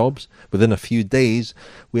LinkedIn Jobs, within a few days,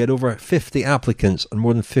 we had over 50 applicants and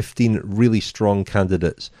more than 15 really strong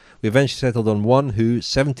candidates. We eventually settled on one who,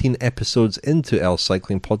 17 episodes into L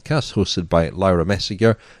Cycling Podcast, hosted by Laura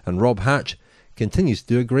Messiger and Rob Hatch, continues to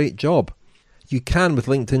do a great job. You can, with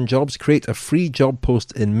LinkedIn Jobs, create a free job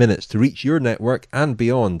post in minutes to reach your network and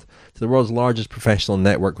beyond to the world's largest professional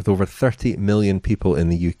network with over 30 million people in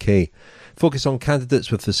the UK. Focus on candidates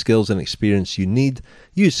with the skills and experience you need,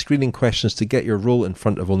 use screening questions to get your role in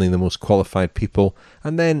front of only the most qualified people,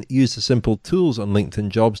 and then use the simple tools on LinkedIn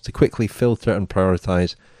Jobs to quickly filter and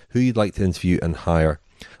prioritise who you'd like to interview and hire.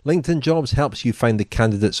 LinkedIn Jobs helps you find the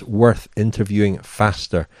candidates worth interviewing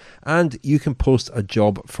faster, and you can post a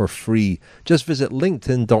job for free. Just visit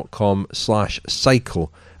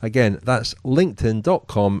linkedin.com/cycle. Again, that's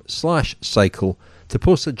linkedin.com/cycle to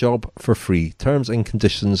post a job for free. Terms and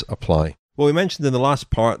conditions apply. Well, we mentioned in the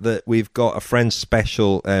last part that we've got a Friends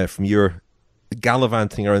special from your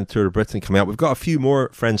gallivanting around the Tour of Britain coming up. We've got a few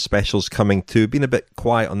more Friends specials coming too. Been a bit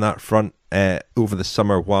quiet on that front over the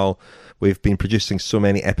summer while we've been producing so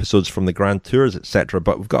many episodes from the Grand Tours, etc.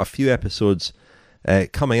 But we've got a few episodes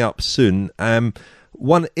coming up soon.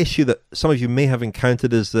 One issue that some of you may have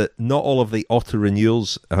encountered is that not all of the auto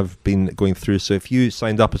renewals have been going through. So if you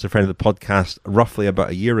signed up as a friend of the podcast roughly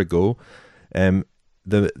about a year ago, you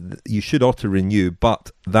should auto renew,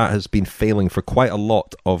 but that has been failing for quite a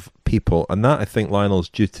lot of people. And that, I think, Lionel, is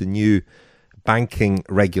due to new banking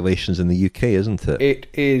regulations in the UK, isn't it? It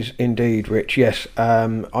is indeed, Rich. Yes.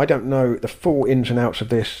 I don't know the full ins and outs of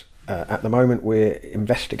this at the moment. We're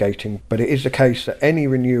investigating, but it is the case that any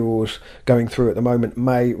renewals going through at the moment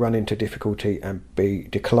may run into difficulty and be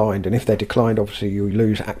declined. And if they're declined, obviously you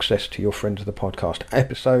lose access to your Friends of the Podcast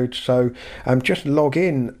episodes. So just log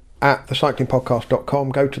in at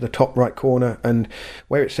thecyclingpodcast.com, go to the top right corner, and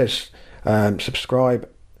where it says subscribe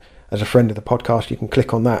as a friend of the podcast, you can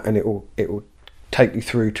click on that and it will take you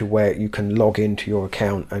through to where you can log into your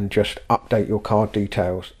account and just update your card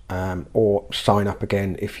details, or sign up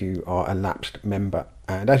again if you are a lapsed member.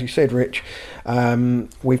 And as you said, Rich,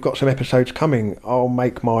 we've got some episodes coming. I'll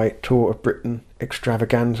make my Tour of Britain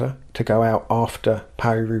extravaganza to go out after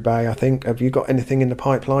Paris-Roubaix, I think. Have you got anything in the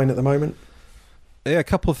pipeline at the moment? Yeah, a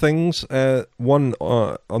couple of things. One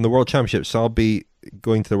on the World Championships. So I'll be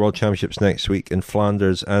going to the World Championships next week in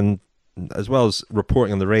Flanders, and as well as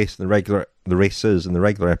reporting on the race and the races and the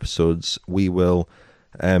regular episodes, we will.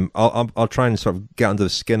 I'll try and sort of get under the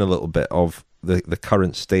skin a little bit of the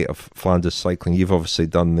current state of Flanders cycling. You've obviously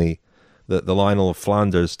done the Lionel of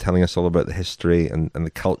Flanders, telling us all about the history and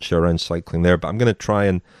the culture around cycling there. But I'm going to try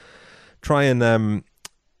and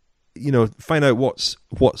find out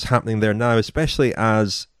what's happening there now, especially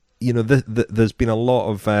as there's been a lot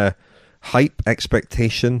of hype,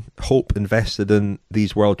 expectation, hope invested in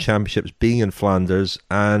these World Championships being in Flanders,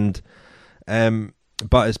 and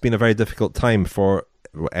but it's been a very difficult time for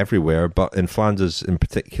everywhere, but in Flanders in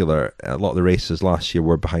particular. A lot of the races last year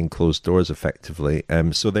were behind closed doors effectively,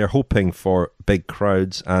 so they're hoping for big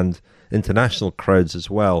crowds and international crowds as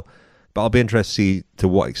well, but I'll be interested to see to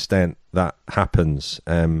what extent that happens.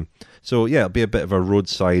 So yeah, it'll be a bit of a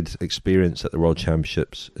roadside experience at the World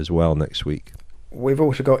Championships as well next week. We've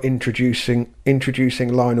also got introducing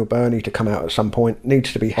Lionel Birnie to come out at some point.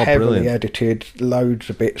 Needs to be heavily edited. Loads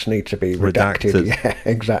of bits need to be redacted. Yeah,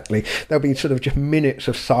 exactly. There'll be sort of just minutes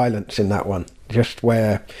of silence in that one, just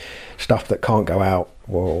where stuff that can't go out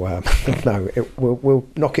will we'll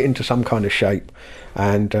knock it into some kind of shape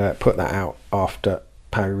and put that out after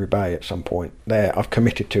Paris-Roubaix at some point. There, I've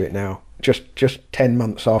committed to it now. Just 10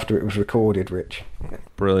 months after it was recorded, Rich.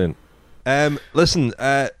 Brilliant. Listen,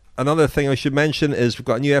 another thing I should mention is we've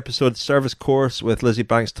got a new episode, Service Course, with Lizzie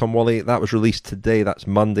Banks, Tom Wally. That was released today. That's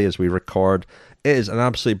Monday as we record. It is an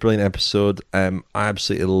absolutely brilliant episode. I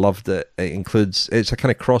absolutely loved it. It's a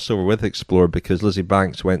kind of crossover with Explore, because Lizzie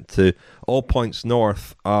Banks went to All Points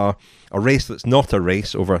North, a race that's not a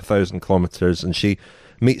race, over 1,000 kilometres, and she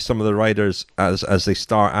meets some of the riders as they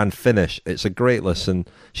start and finish. It's a great listen.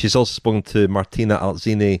 She's also spoken to Martina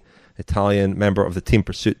Alzini, Italian member of the Team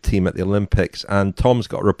Pursuit team at the Olympics, and Tom's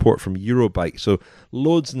got a report from Eurobike. So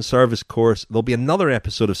loads in Service Course. There'll be another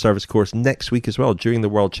episode of Service Course next week as well, during the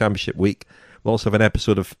World Championship week. We'll also have an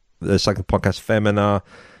episode of the Cycling Podcast Femina,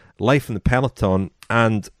 Life in the Peloton,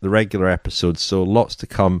 and the regular episodes. So lots to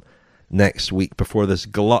come next week before this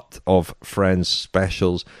glut of Friends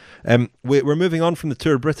specials. We're moving on from the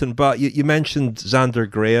Tour of Britain, but you mentioned Xander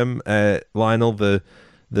Graham, Lionel, the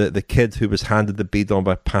kid who was handed the bidon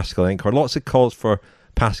by Pascal Enkhorn. Lots of calls for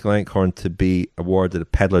Pascal Enkhorn to be awarded a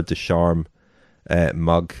Pedler de Charme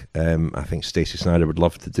mug. I think Stacey Snyder would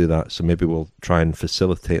love to do that, so maybe we'll try and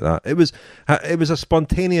facilitate that. It was a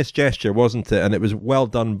spontaneous gesture, wasn't it? And it was well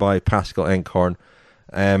done by Pascal Enkhorn,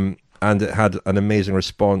 and it had an amazing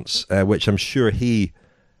response, which I'm sure he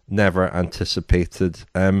never anticipated.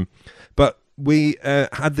 But we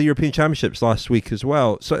had the European Championships last week as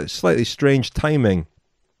well, so it's slightly strange timing.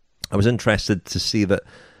 I was interested to see that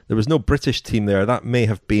there was no British team there. That may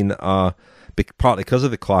have been partly because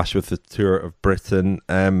of the clash with the Tour of Britain,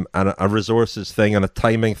 and a resources thing and a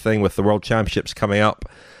timing thing with the World Championships coming up.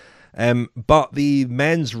 But the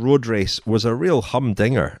men's road race was a real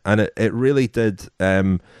humdinger, and it really did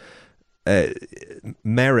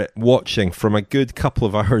merit watching from a good couple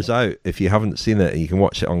of hours out. If you haven't seen it, you can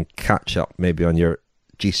watch it on catch up, maybe on your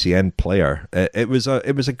GCN player. It was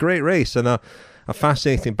a great race and a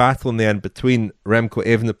fascinating battle in the end between Remco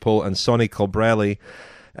Evenepoel and Sonny Colbrelli.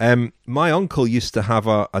 My uncle used to have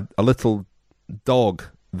a little dog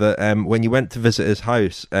that when you went to visit his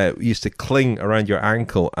house, used to cling around your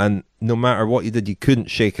ankle, and no matter what you did, you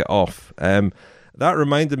couldn't shake it off. That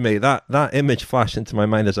reminded me, that image flashed into my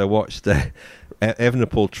mind as I watched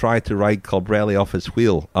Evenepoel try to ride Colbrelli off his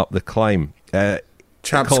wheel up the climb.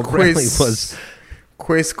 Chaps,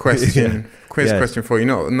 quiz question. Yeah. Question for you,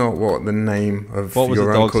 not what the name of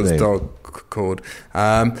your uncle's dog called.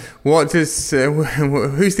 Who's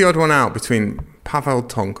the odd one out between Pavel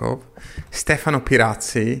Tonkov, Stefano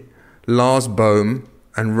Pirazzi, Lars Bohm,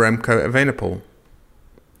 and Remco Evenepoel?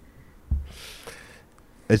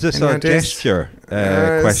 Is this a gesture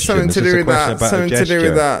question? Something to do with that.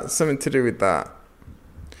 Something to do with that.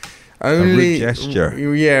 Only a rude gesture.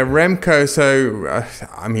 Yeah, Remco. So,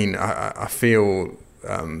 I mean, I feel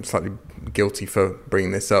slightly guilty for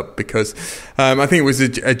bringing this up because I think it was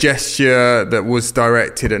a gesture that was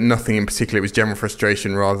directed at nothing in particular. It was general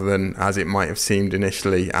frustration rather than, as it might have seemed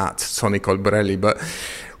initially, at Sonny Colbrelli. But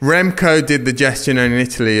Remco did the gesture known in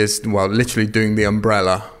Italy as, well, literally doing the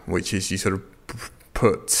umbrella, which is you sort of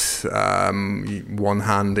put one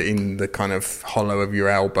hand in the kind of hollow of your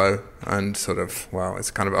elbow and sort of, well,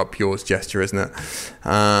 it's kind of up yours gesture, isn't it?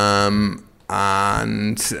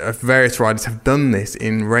 And various riders have done this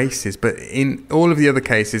in races, but in all of the other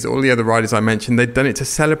cases, all the other riders I mentioned, they've done it to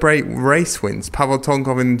celebrate race wins. Pavel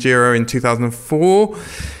Tonkov in the Giro in 2004,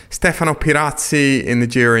 Stefano Pirazzi in the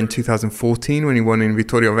Giro in 2014 when he won in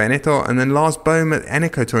Vittorio Veneto, and then Lars Bohm at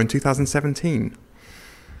Eneco Tour in 2017.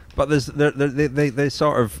 But there's a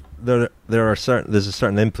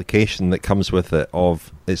certain implication that comes with it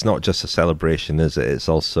of it's not just a celebration, is it? It's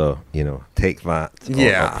also, take that.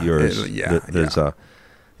 Up yours.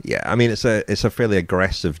 I mean, it's a fairly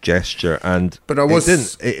aggressive gesture,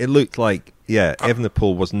 it looked like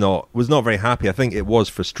Evenepoel was not very happy. I think it was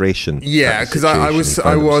frustration. Yeah, because I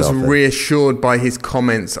was reassured by his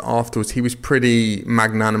comments afterwards. He was pretty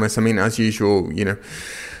magnanimous. I mean, as usual,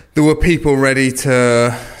 there were people ready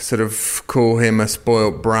to sort of call him a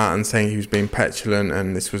spoilt brat and saying he was being petulant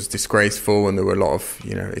and this was disgraceful, and there were a lot of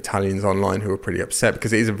Italians online who were pretty upset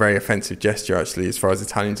because it is a very offensive gesture actually as far as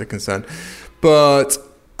Italians are concerned. But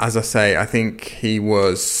as I say, I think he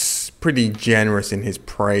was pretty generous in his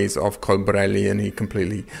praise of Colbrelli, and he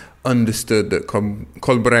completely understood that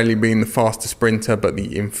Colbrelli being the faster sprinter but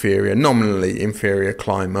the nominally inferior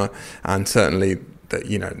climber, and certainly that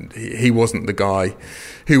he wasn't the guy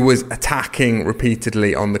who was attacking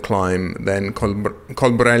repeatedly on the climb, then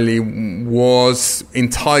Colbrelli was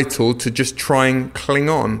entitled to just try and cling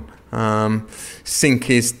on, sink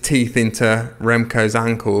his teeth into Remco's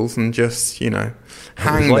ankles and just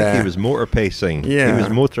hang there. He was motor pacing. Yeah, he was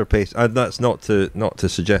motor pacing. And that's not to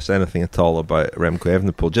suggest anything at all about Remco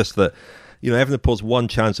Evenepoel. Just that Evenepoel's one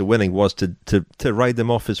chance of winning was to ride them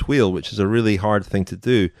off his wheel, which is a really hard thing to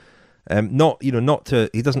do. He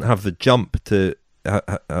doesn't have the jump to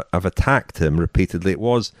have attacked him repeatedly. It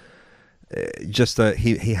was just that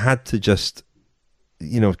he had to just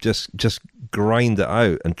grind it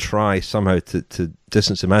out and try somehow to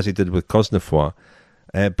distance him as he did with Cosnefroy.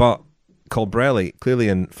 But Colbrelli, clearly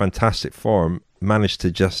in fantastic form, managed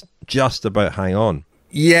to just about hang on.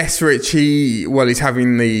 Yes, Rich, he's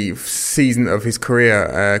having the season of his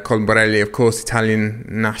career. Colbrelli, of course, Italian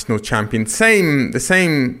national champion. The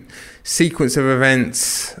same sequence of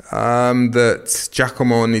events that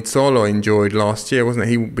Giacomo Nizzolo enjoyed last year, wasn't it?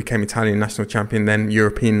 He became Italian national champion, then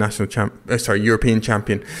European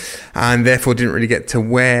champion, and therefore didn't really get to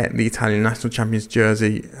wear the Italian national champion's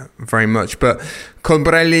jersey very much. But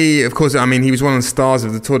Colbrelli, of course, I mean, he was one of the stars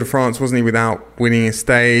of the Tour de France, wasn't he, without winning a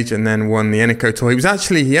stage, and then won the Eneco Tour. He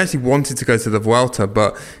actually wanted to go to the Vuelta,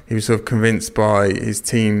 but he was sort of convinced by his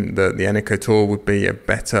team that the Eneco Tour would be a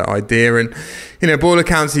better idea. And, by all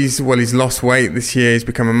accounts, he's well. He's lost weight this year. He's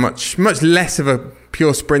become a much less of a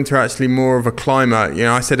pure sprinter, actually more of a climber. You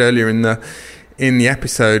know, I said earlier in the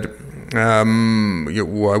episode, I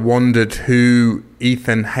wondered who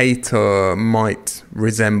Ethan Hayter might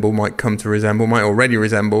already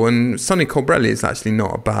resemble, and Sonny Colbrelli is actually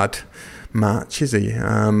not a bad match, is he?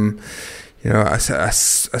 You know, a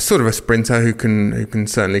sort of a sprinter who can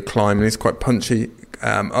certainly climb, and he's quite punchy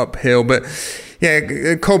uphill. But yeah,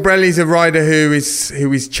 Colbrelli's a rider who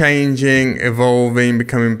is changing, evolving,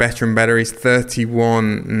 becoming better and better. He's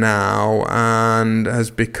 31 now and has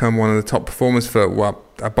become one of the top performers for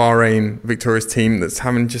a Bahrain victorious team that's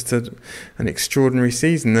having just an extraordinary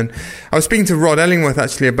season. And I was speaking to Rod Ellingworth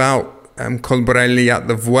actually about Colbrelli at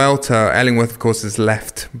the Vuelta. Ellingworth, of course, has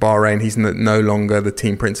left Bahrain. He's no longer the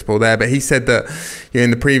team principal there. But he said that in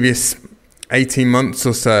the previous 18 months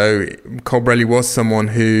or so, Colbrelli was someone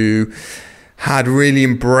who had really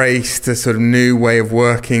embraced a sort of new way of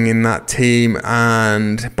working in that team.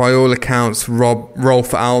 And by all accounts, Rolf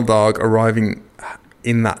Aldag arriving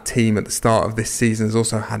in that team at the start of this season has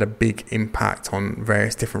also had a big impact on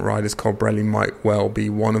various different riders. Colbrelli might well be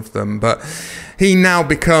one of them, but he now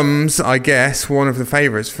becomes, I guess, one of the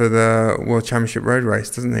favourites for the World Championship road race,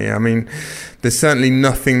 doesn't he? I mean, there's certainly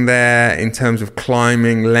nothing there in terms of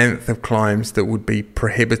climbing, length of climbs that would be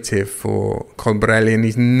prohibitive for Colbrelli, and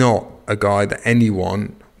he's not a guy that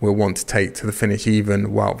anyone will want to take to the finish, even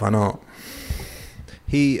Wout van Aert.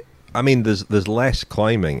 There's less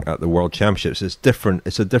climbing at the World Championships. It's different.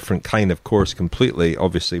 It's a different kind of course completely.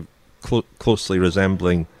 Obviously, closely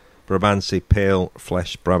resembling Brabantse Pijl,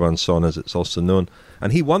 Flesch Brabançon as it's also known.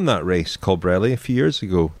 And he won that race, Colbrelli, a few years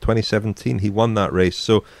ago, 2017. He won that race,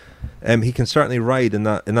 so he can certainly ride in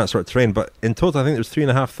that sort of terrain. But in total, I think there was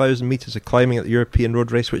 3,500 meters of climbing at the European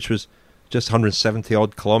road race, which was just 170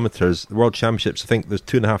 odd kilometers. The World Championships, I think there's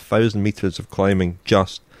 2,500 meters of climbing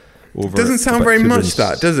just. It doesn't sound very much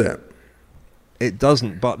that, does it? It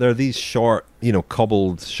doesn't, but there are these short,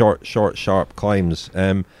 cobbled, short, sharp climbs.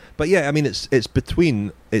 But yeah, I mean, it's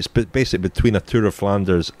basically between a Tour of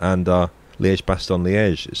Flanders and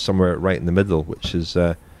Liège-Bastogne-Liège. It's somewhere right in the middle, which is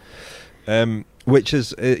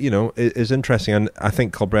is interesting. And I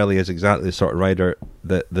think Colbrelli is exactly the sort of rider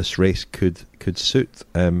that this race could suit.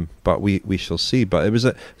 But we shall see. But it was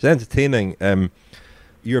an entertaining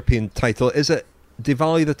European title. Is it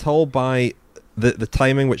devalued at all by the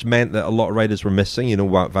timing, which meant that a lot of riders were missing?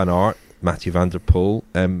 Wout van Aert, Mathieu van der Poel,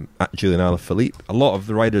 Julian Alaphilippe. A lot of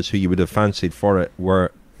the riders who you would have fancied for it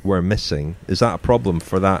were missing. Is that a problem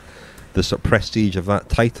for the sort of prestige of that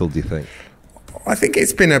title, do you think? I think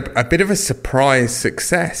it's been a bit of a surprise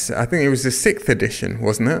success. I think it was the 6th edition,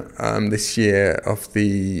 wasn't it, this year of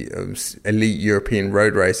the elite European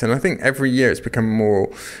road race. And I think every year it's become more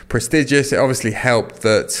prestigious. It obviously helped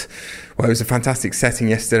that, well, it was a fantastic setting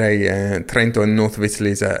yesterday. Trento in north of Italy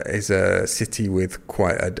is a city with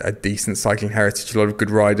quite a decent cycling heritage. A lot of good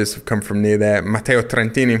riders have come from near there. Matteo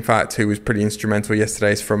Trentin, in fact, who was pretty instrumental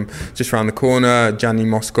yesterday, is from just around the corner. Gianni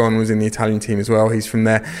Moscon was in the Italian team as well. He's from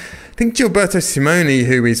there. I think Gilberto Simoni,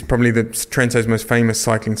 who is probably Trento's most famous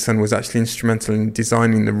cycling son, was actually instrumental in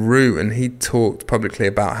designing the route, and he talked publicly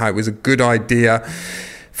about how it was a good idea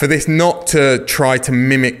for this not to try to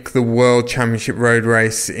mimic the World Championship road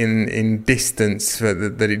race in distance,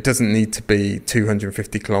 that it doesn't need to be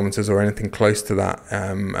 250 kilometres or anything close to that.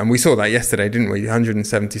 And we saw that yesterday, didn't we?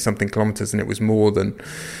 170 something kilometres, and it was more than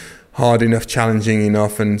hard enough, challenging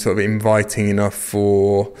enough, and sort of inviting enough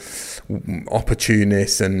for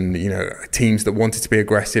opportunists and teams that wanted to be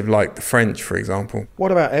aggressive, like the French, for example.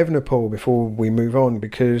 What about Evenepoel before we move on?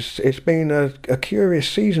 Because it's been a curious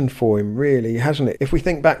season for him, really, hasn't it? If we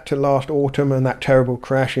think back to last autumn and that terrible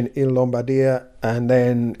crash in Il Lombardia, and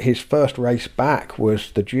then his first race back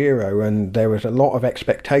was the Giro, and there was a lot of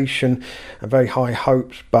expectation and very high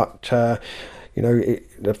hopes, but the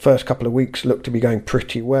first couple of weeks looked to be going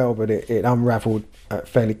pretty well, but it unravelled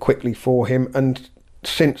fairly quickly for him. And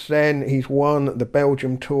since then, he's won the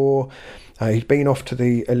Belgium Tour. He's been off to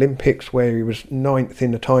the Olympics, where he was 9th in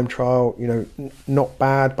the time trial. Not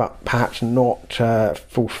bad, but perhaps not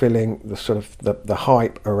fulfilling the sort of the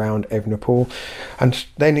hype around Evenepoel. And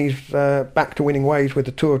then he's back to winning ways with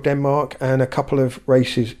the Tour of Denmark and a couple of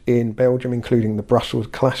races in Belgium, including the Brussels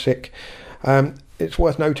Classic. It's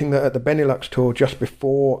worth noting that at the Benelux Tour, just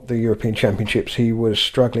before the European Championships, he was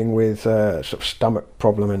struggling with sort of stomach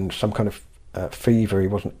problem and some kind of fever. He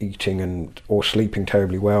wasn't eating or sleeping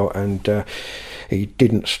terribly well, and he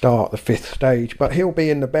didn't start the 5th stage. But he'll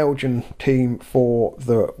be in the Belgian team for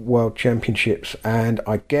the World Championships, and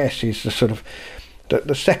I guess is the sort of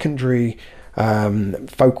the secondary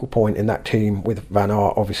focal point in that team, with Van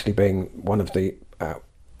Aert obviously being one of the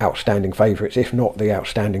outstanding favourites, if not the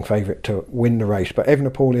outstanding favourite to win the race. But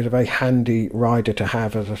Evenepoel is a very handy rider to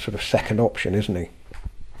have as a sort of second option, isn't he?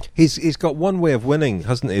 He's got one way of winning,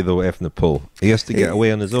 hasn't he, though, Evenepoel? He has to get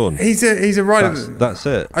away on his own. He's a rider... That's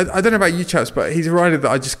it. I don't know about you chaps, but he's a rider that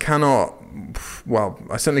I just cannot... Well,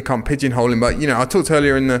 I certainly can't pigeonhole him, but, you know, I talked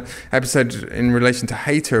earlier in the episode in relation to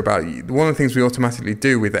Hayter about one of the things we automatically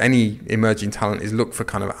do with any emerging talent is look for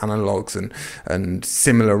kind of analogues and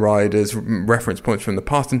similar riders, reference points from the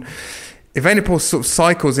past. And Evenepoel sort of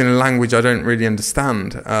cycles in a language I don't really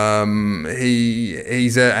understand.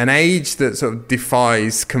 He's an age that sort of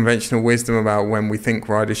defies conventional wisdom about when we think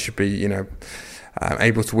riders should be, you know,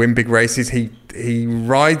 able to win big races. He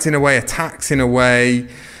rides in a way, attacks in a way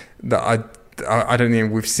that I don't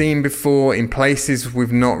think we've seen before in places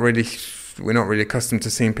we're not really accustomed to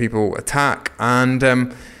seeing people attack,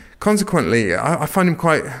 and consequently I find him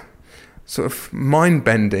quite sort of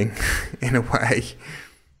mind-bending in a way.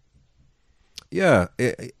 Yeah,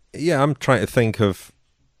 I'm trying to think of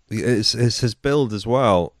it's his build as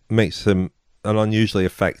well makes him an unusually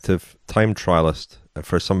effective time trialist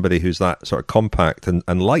for somebody who's that sort of compact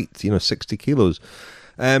and light, you know, 60 kilos.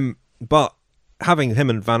 But having him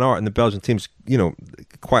and Van Aert in the Belgian team's, you know,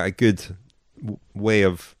 quite a good way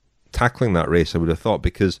of tackling that race, I would have thought,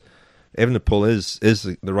 because Evenepoel is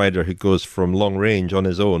the rider who goes from long range on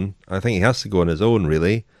his own. I think he has to go on his own,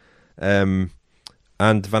 really. And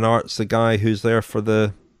Van Aert's the guy who's there for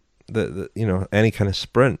the you know, any kind of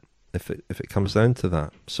sprint if it comes down to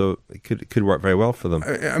that. So it could work very well for them.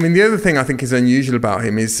 I mean, the other thing I think is unusual about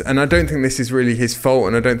him is, and I don't think this is really his fault,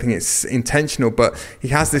 and I don't think it's intentional, but he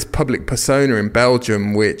has this public persona in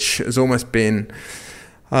Belgium which has almost been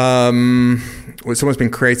it's almost been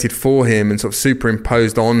created for him and sort of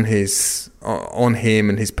superimposed on him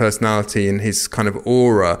and his personality and his kind of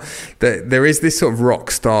aura. There is this sort of rock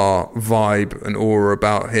star vibe and aura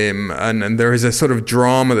about him, and there is a sort of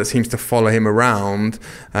drama that seems to follow him around,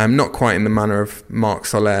 not quite in the manner of Marc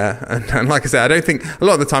Soler. And like I said, a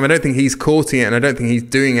lot of the time I don't think he's courting it, and I don't think he's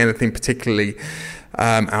doing anything particularly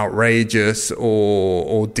outrageous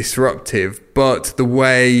or disruptive, but the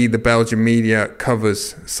way the Belgian media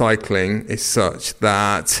covers cycling is such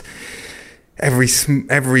that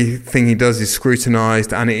everything he does is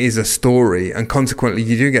scrutinised, and it is a story, and consequently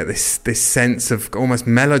you do get this sense of almost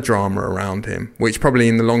melodrama around him, which probably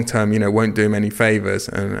in the long term, you know, won't do him any favours,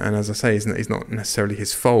 and as I say, it's not necessarily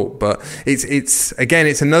his fault, but it's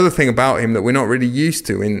another thing about him that we're not really used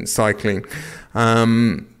to in cycling.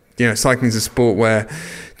 You know, cycling is a sport where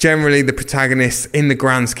generally the protagonists, in the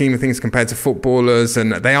grand scheme of things, compared to footballers,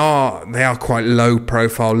 and they are quite low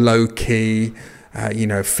profile, low key, you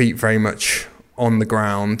know, feet very much on the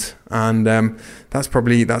ground, and that's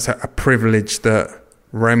a privilege that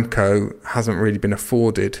Remco hasn't really been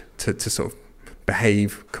afforded to sort of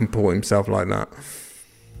comport himself like that.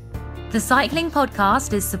 The Cycling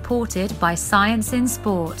Podcast is supported by Science in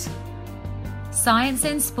Sport. Science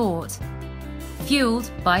in Sport. Fueled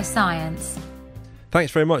by science.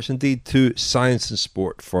 Thanks very much indeed to Science and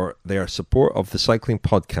Sport for their support of the Cycling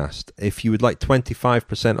Podcast. If you would like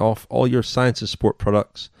 25% off all your Science and Sport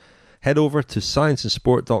products, head over to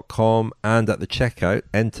scienceandsport.com and at the checkout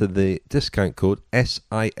enter the discount code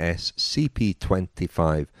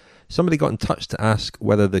SISCP25. Somebody got in touch to ask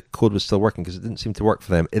whether the code was still working because it didn't seem to work for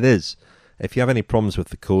them. It is. If you have any problems with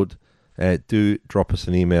the code, do drop us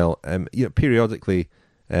an email. You know, periodically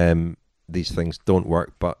these things don't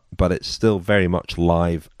work, but it's still very much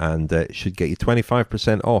live, and it should get you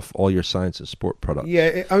 25% off all your Science and Sport products. Yeah,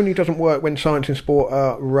 it only doesn't work when Science and Sport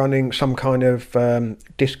are running some kind of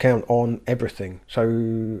discount on everything.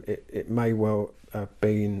 So it may well have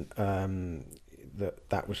been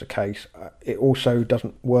that was the case. It also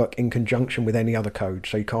doesn't work in conjunction with any other code,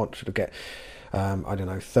 so you can't sort of get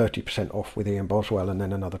 30% off with Ian Boswell and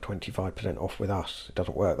then another 25% off with us. It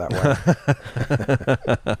doesn't work that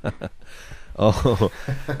way. Oh,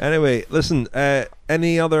 anyway, listen,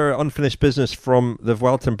 any other unfinished business from the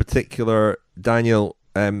Vuelta in particular, Daniel?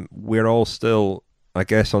 We're all still, I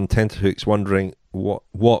guess, on tenterhooks wondering what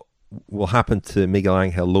will happen to Miguel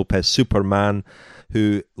Angel Lopez, Superman,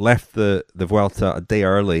 who left the Vuelta a day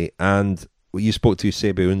early, and you spoke to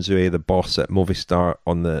Sebe Unzue, the boss at Movistar,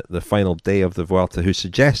 on the final day of the Vuelta, who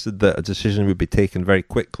suggested that a decision would be taken very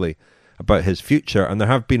quickly about his future, and there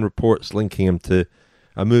have been reports linking him to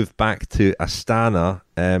a move back to Astana.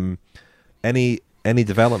 Any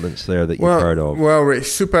developments there that you've heard of? Well,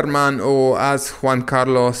 Rich, Superman, or as Juan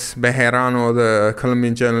Carlos Bejarano, the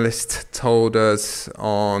Colombian journalist, told us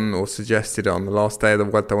or suggested on the last day of the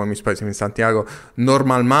Vuelta when we spoke to him in Santiago,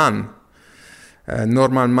 Normal Man.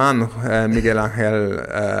 normal man, Miguel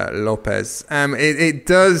Angel Lopez. It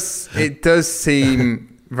does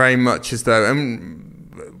seem very much as though,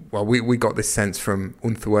 well, we got this sense from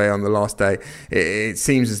Unzué on the last day. It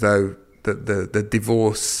seems as though the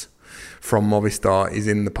divorce from Movistar is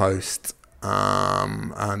in the post.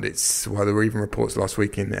 And there were even reports last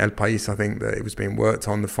week in El País, I think, that it was being worked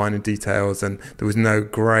on, the finer details, and there was no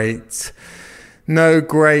great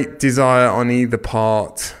desire on either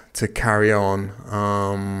part to carry on.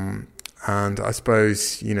 And I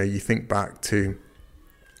suppose, you think back to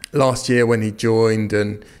last year when he joined,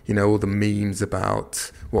 and all the memes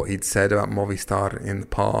about what he'd said about Movistar in the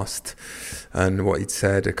past, and what he'd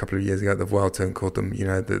said a couple of years ago at the Vuelta, and called them,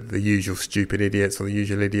 the usual stupid idiots, or the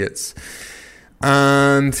usual idiots.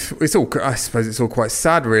 And I suppose it's all quite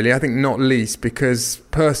sad, really. I think not least because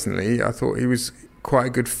personally, I thought he was quite a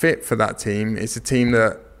good fit for that team. It's a team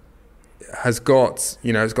that has got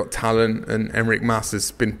talent, and Enric Mas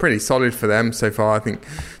has been pretty solid for them so far. I think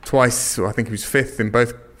twice, I think he was fifth in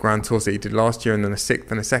both Grand Tours that he did last year, and then a sixth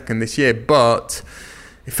and a second this year. But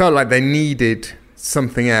it felt like they needed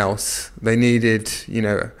something else. They needed,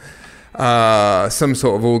 some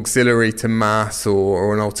sort of auxiliary to Mas,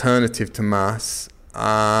 or an alternative to Mas,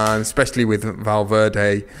 and especially with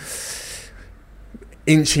Valverde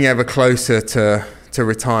inching ever closer to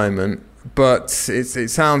retirement. But it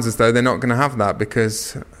sounds as though they're not going to have that,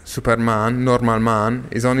 because Superman, Normal Man,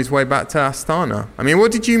 is on his way back to Astana. I mean,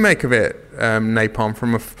 what did you make of it, Napalm,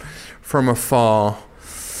 from afar?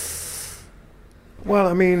 Well,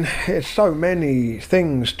 I mean, there's so many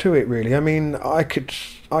things to it, really. I mean, I could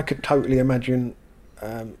totally imagine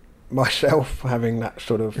myself having that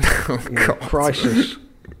sort of crisis,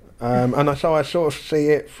 and so I sort of see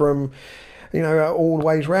it from all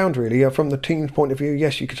ways round, really. From the team's point of view,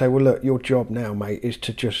 yes, you could say, well, look, your job now, mate, is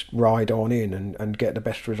to just ride on in and get the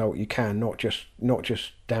best result you can, not just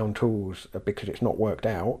down tools because it's not worked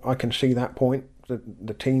out. I can see that point.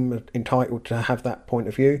 The team are entitled to have that point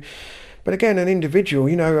of view. But again, an individual,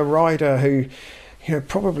 a rider who,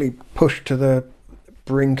 probably pushed to the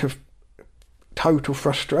brink of total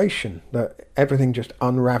frustration, that everything just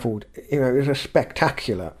unravelled. It was a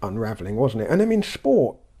spectacular unravelling, wasn't it? And I mean,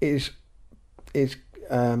 sport is it's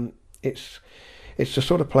the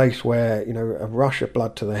sort of place where a rush of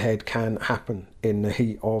blood to the head can happen in the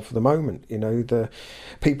heat of the moment. The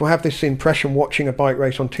people have this impression watching a bike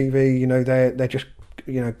race on TV. They're just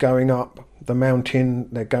going up the mountain,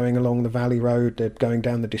 they're going along the valley road, they're going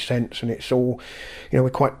down the descents, and it's all we're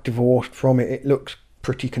quite divorced from it. It looks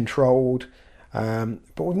pretty controlled,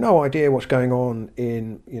 but we've no idea what's going on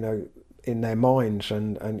in their minds,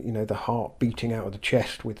 and the heart beating out of the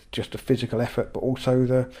chest with just a physical effort, but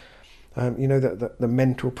also the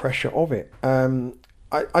mental pressure of it.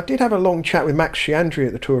 I did have a long chat with Max Chiandri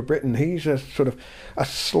at the Tour of Britain. He's a sort of a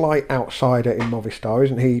slight outsider in Movistar,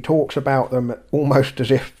 isn't he? He talks about them almost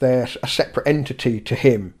as if they're a separate entity to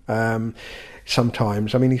him.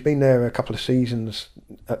 Sometimes, I mean, he's been there a couple of seasons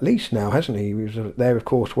at least now, hasn't he? He was there, of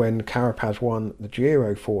course, when Carapaz won the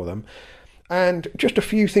Giro for them. And just a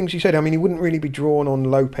few things he said. I mean, he wouldn't really be drawn on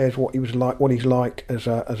Lopez, what he's like as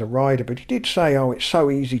a rider, but he did say, "Oh, it's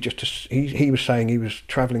so easy just to." He was saying he was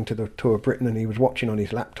travelling to the Tour of Britain and he was watching on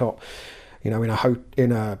his laptop, in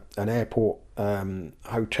an airport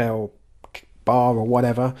hotel bar or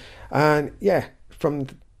whatever. And yeah, from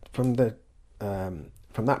that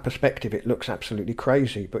perspective, it looks absolutely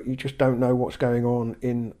crazy. But you just don't know what's going on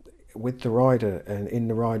with the rider and in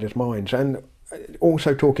the rider's minds. And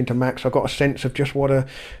also talking to Max, I got a sense of just what a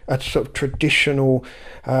sort of traditional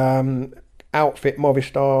outfit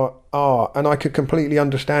Movistar are, and I could completely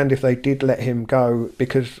understand if they did let him go,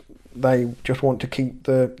 because they just want to keep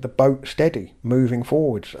the boat steady moving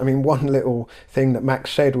forwards. I mean, one little thing that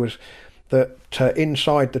Max said was that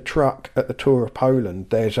inside the truck at the Tour of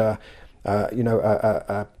Poland, there's a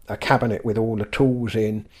cabinet with all the tools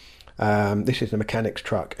in. This is the mechanic's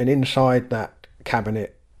truck, and inside that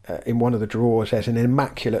cabinet, in one of the drawers, there's an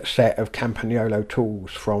immaculate set of Campagnolo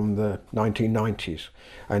tools from the 1990s.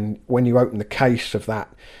 And when you open the case of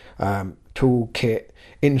that tool kit,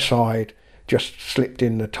 inside, just slipped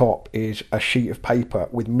in the top, is a sheet of paper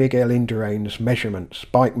with Miguel Indurain's measurements,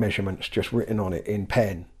 bike measurements, just written on it in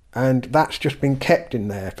pen. And that's just been kept in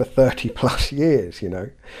there for 30 plus years,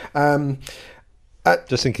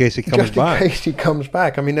 just in case he comes back. Just in case he comes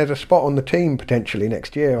back. I mean, there's a spot on the team potentially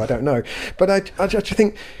next year. I don't know, but I just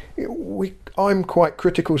think I'm quite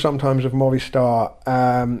critical sometimes of Movistar.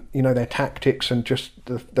 Their tactics, and just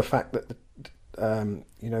the fact that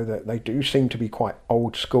that they do seem to be quite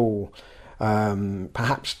old school,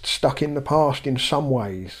 perhaps stuck in the past in some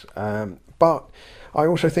ways. But I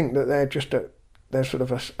also think that they're just they're sort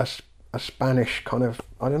of a Spanish kind of,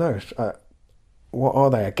 I don't know, what are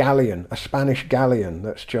they? A Spanish galleon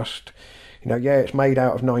that's just, it's made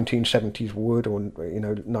out of 1970s wood or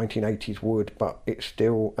 1980s wood, but it's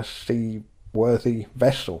still a seaworthy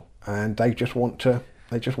vessel, and they just want to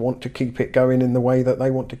keep it going in the way that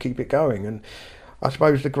they want to keep it going. And I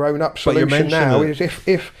suppose the grown-up solution now is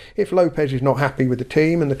if Lopez is not happy with the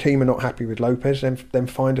team and the team are not happy with Lopez, then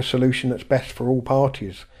find a solution that's best for all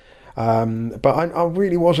parties. But I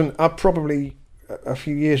really wasn't. I probably a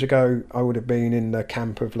few years ago I would have been in the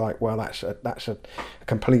camp of like, well, that's a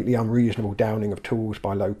completely unreasonable downing of tools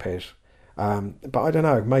by Lopez. But I don't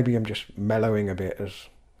know. Maybe I'm just mellowing a bit as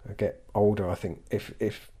I get older. I think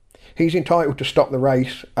if he's entitled to stop the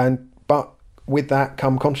race, but with that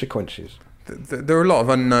come consequences. There are a lot of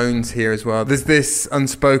unknowns here as well. There's this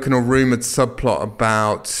unspoken or rumoured subplot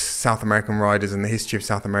about South American riders and the history of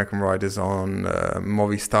South American riders on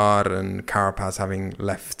Movistar, and Carapaz having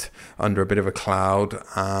left under a bit of a cloud,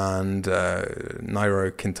 and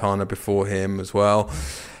Nairo Quintana before him as well.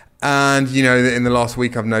 And, in the last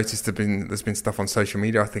week I've noticed there's been stuff on social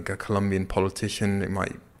media. I think a Colombian politician, it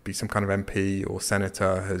might be some kind of MP or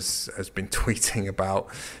senator, has been tweeting about,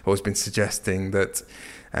 or has been suggesting that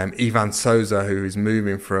Ivan Sousa, who is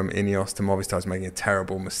moving from Ineos to Movistar, is making a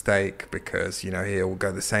terrible mistake because, he'll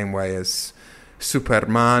go the same way as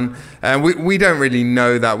Superman. And we don't really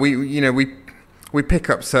know that. We pick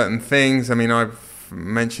up certain things. I mean, I've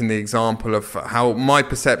mentioned the example of how my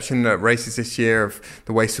perception at races this year of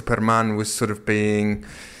the way Superman was sort of being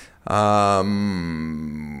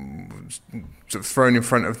sort of thrown in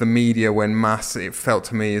front of the media when Mas, it felt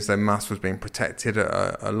to me as though Mas was being protected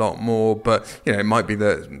a lot more. But it might be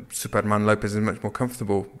that Superman Lopez is much more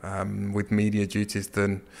comfortable with media duties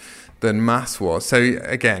than Mas was. So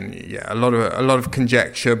again, a lot of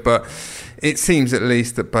conjecture, but it seems at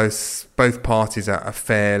least that both parties are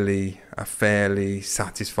fairly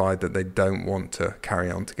satisfied that they don't want to carry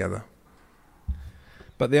on together.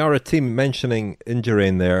 But they are a team. Mentioning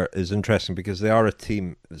Indurain there is interesting because they are a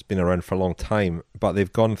team that's been around for a long time, but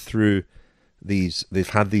they've gone through they've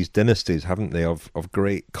had these dynasties, haven't they, of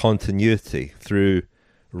great continuity through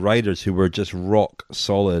riders who were just rock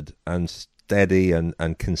solid and steady and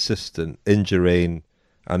consistent. Indurain,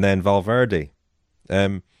 and then Valverde,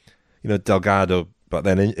 Delgado, but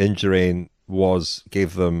then Indurain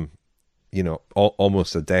gave them,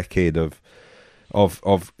 almost a decade of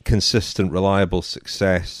consistent, reliable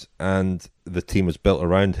success, and the team was built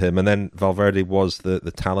around him. And then Valverde was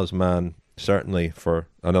the talisman, certainly, for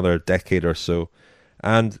another decade or so.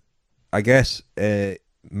 And I guess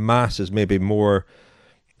Mas is maybe more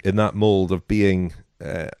in that mould of being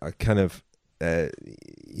a kind of,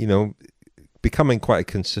 becoming quite a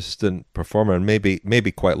consistent performer, and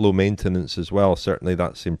maybe quite low maintenance as well. Certainly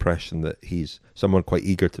that's the impression, that he's someone quite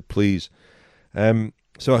eager to please.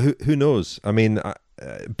 So who knows? I mean,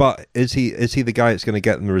 but is he the guy that's going to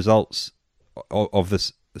get them the results of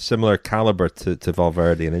this similar caliber to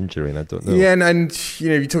Valverde and Indurain? I don't know. Yeah, and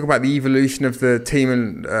you talk about the evolution of the team,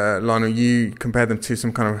 and Lionel, you compare them to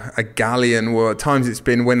some kind of a galleon. Well, at times it's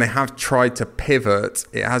been, when they have tried to pivot,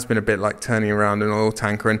 it has been a bit like turning around an oil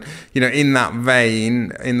tanker. And in that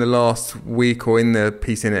vein, in the last week, or in the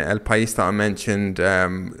piece in El País that I mentioned,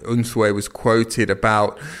 Unsue was quoted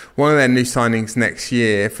about one of their new signings next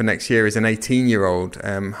year is an 18-year-old,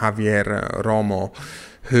 Javier Romo,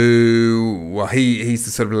 who, well, he's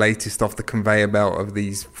the sort of latest off the conveyor belt of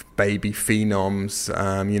these baby phenoms.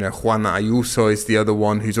 Juan Ayuso is the other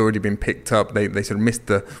one who's already been picked up. They sort of missed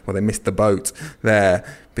the boat there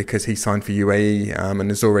because he signed for UAE and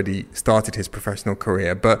has already started his professional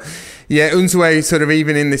career. But yeah, Unsue sort of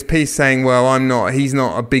even in this piece saying, well, he's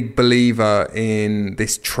not a big believer in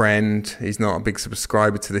this trend. He's not a big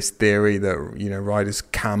subscriber to this theory that, riders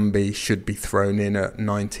should be thrown in at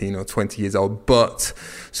 19 or 20 years old, but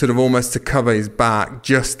sort of almost to cover his back,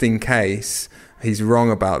 just in case he's wrong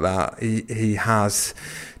about that, he has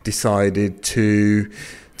decided to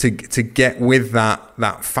get with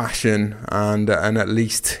that fashion and at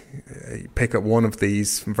least pick up one of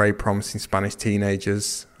these very promising Spanish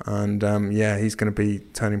teenagers. And he's going to be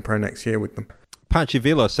turning pro next year with them. Patxi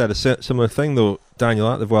Vila said a similar thing, though, Daniel,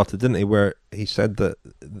 at the Vuelta, didn't he? Where he said that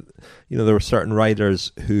there were certain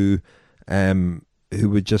riders who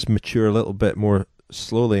would just mature a little bit more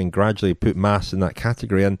slowly and gradually, put Mas in that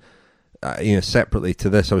category. And separately to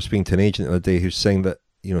this, I was speaking to an agent the other day who's saying that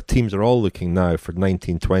teams are all looking now for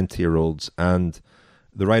 19, 20-year-olds, and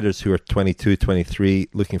the riders who are 22, 23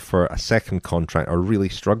 looking for a second contract are really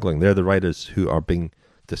struggling. They're the riders who are being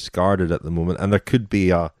discarded at the moment, and there could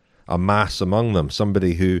be a Mas among them,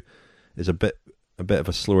 somebody who is a bit a bit of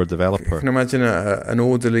a slower I developer. can imagine an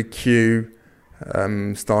orderly queue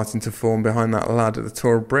starting to form behind that lad at the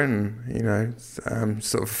Tour of Britain. You know,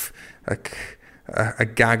 sort of a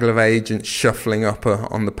gaggle of agents shuffling up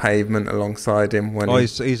on the pavement alongside him. When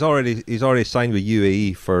he's already signed with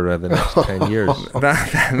UAE for the next 10 years.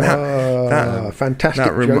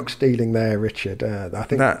 Fantastic joke stealing there, Richard. I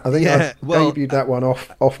think I debuted that one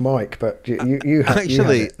off mic, but you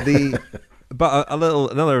actually you But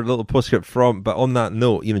another little postscript but on that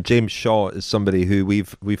note, you know, James Shaw is somebody who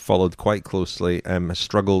we've followed quite closely. Has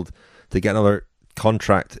struggled to get another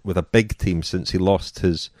contract with a big team since he lost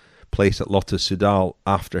his place at Lotto Soudal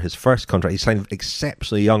after his first contract. He signed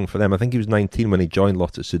exceptionally young for them. I think he was 19 when he joined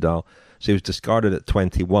Lotto Soudal, so he was discarded at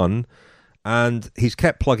 21. And he's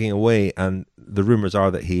kept plugging away, and the rumours are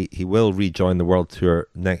that he will rejoin the World Tour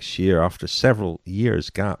next year after several years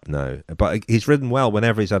gap now. But he's ridden well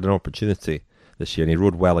whenever he's had an opportunity this year, and he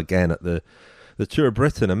rode well again at the Tour of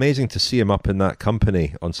Britain. Amazing to see him up in that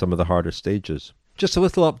company on some of the harder stages. Just a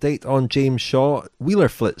little update on James Shaw.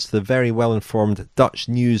 Wielerflits, the very well-informed Dutch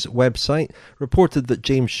news website, reported that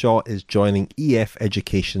James Shaw is joining EF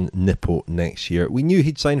Education Nippo next year. We knew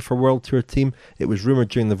he'd signed for a World Tour team. It was rumoured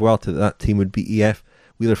during the Vuelta that team would be EF.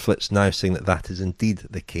 Wielerflits now saying that is indeed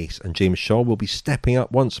the case, and James Shaw will be stepping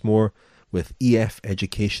up once more with EF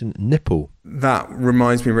Education Nippo. That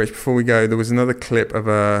reminds me, Rich, before we go, there was another clip of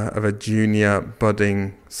a junior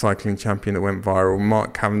budding cycling champion that went viral.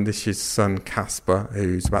 Mark Cavendish's son, Casper,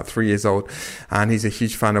 who's about 3 years old, and he's a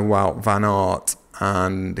huge fan of Wout van Aert,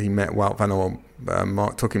 and he met Wout van Aert.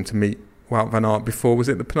 Mark took him to meet Wout van Aert before, was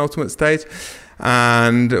it the penultimate stage?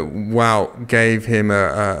 And Wout gave him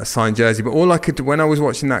a signed jersey. But all I could, when I was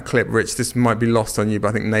watching that clip, Rich, this might be lost on you, but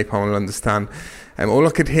I think Napalm will understand. All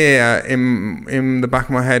I could hear in the back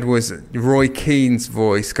of my head was Roy Keane's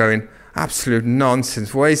voice going, absolute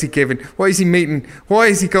nonsense. Why is he going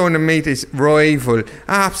to meet his rival?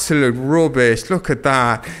 Absolute rubbish. Look at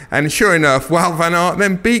that. And sure enough, Wout van Aert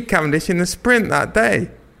then beat Cavendish in the sprint that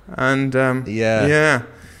day. And yeah.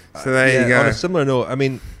 So there you go. On a similar note, I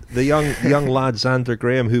mean, the young lad Xander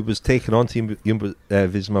Graham, who was taken on Team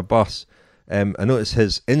Visma Bus, I noticed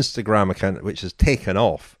his Instagram account, which has taken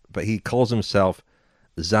off, but he calls himself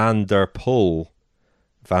Xander Pol,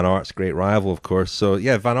 Van Aert's great rival, of course. So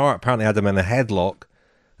yeah, Van Aert apparently had him in a headlock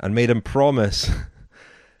and made him promise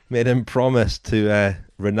to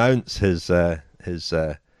renounce his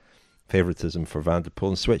favoritism for Van der Poel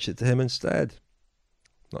and switch it to him instead.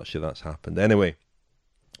 Not sure that's happened. Anyway,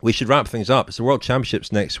 we should wrap things up. It's the World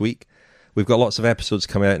Championships next week. We've got lots of episodes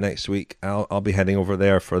coming out next week. I'll be heading over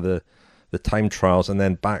there for the time trials and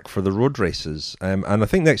then back for the road races. And I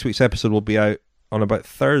think next week's episode will be out on about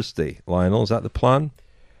Thursday, Lionel. Is that the plan?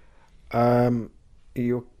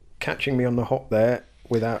 You're catching me on the hop there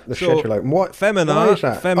without the schedule open. Why is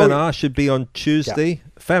that? Femina should be on Tuesday.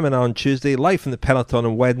 Yeah. Femina on Tuesday. Life in the Peloton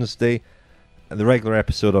on Wednesday. And the regular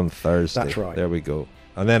episode on Thursday. That's right. There we go.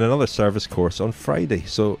 And then another service course on Friday.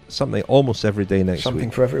 So something almost every day next week.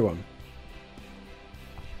 Something for everyone.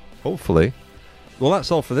 Hopefully. Well,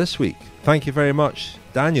 that's all for this week. Thank you very much,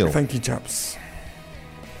 Daniel. Thank you, chaps.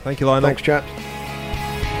 Thank you, Lionel. Thanks, chaps.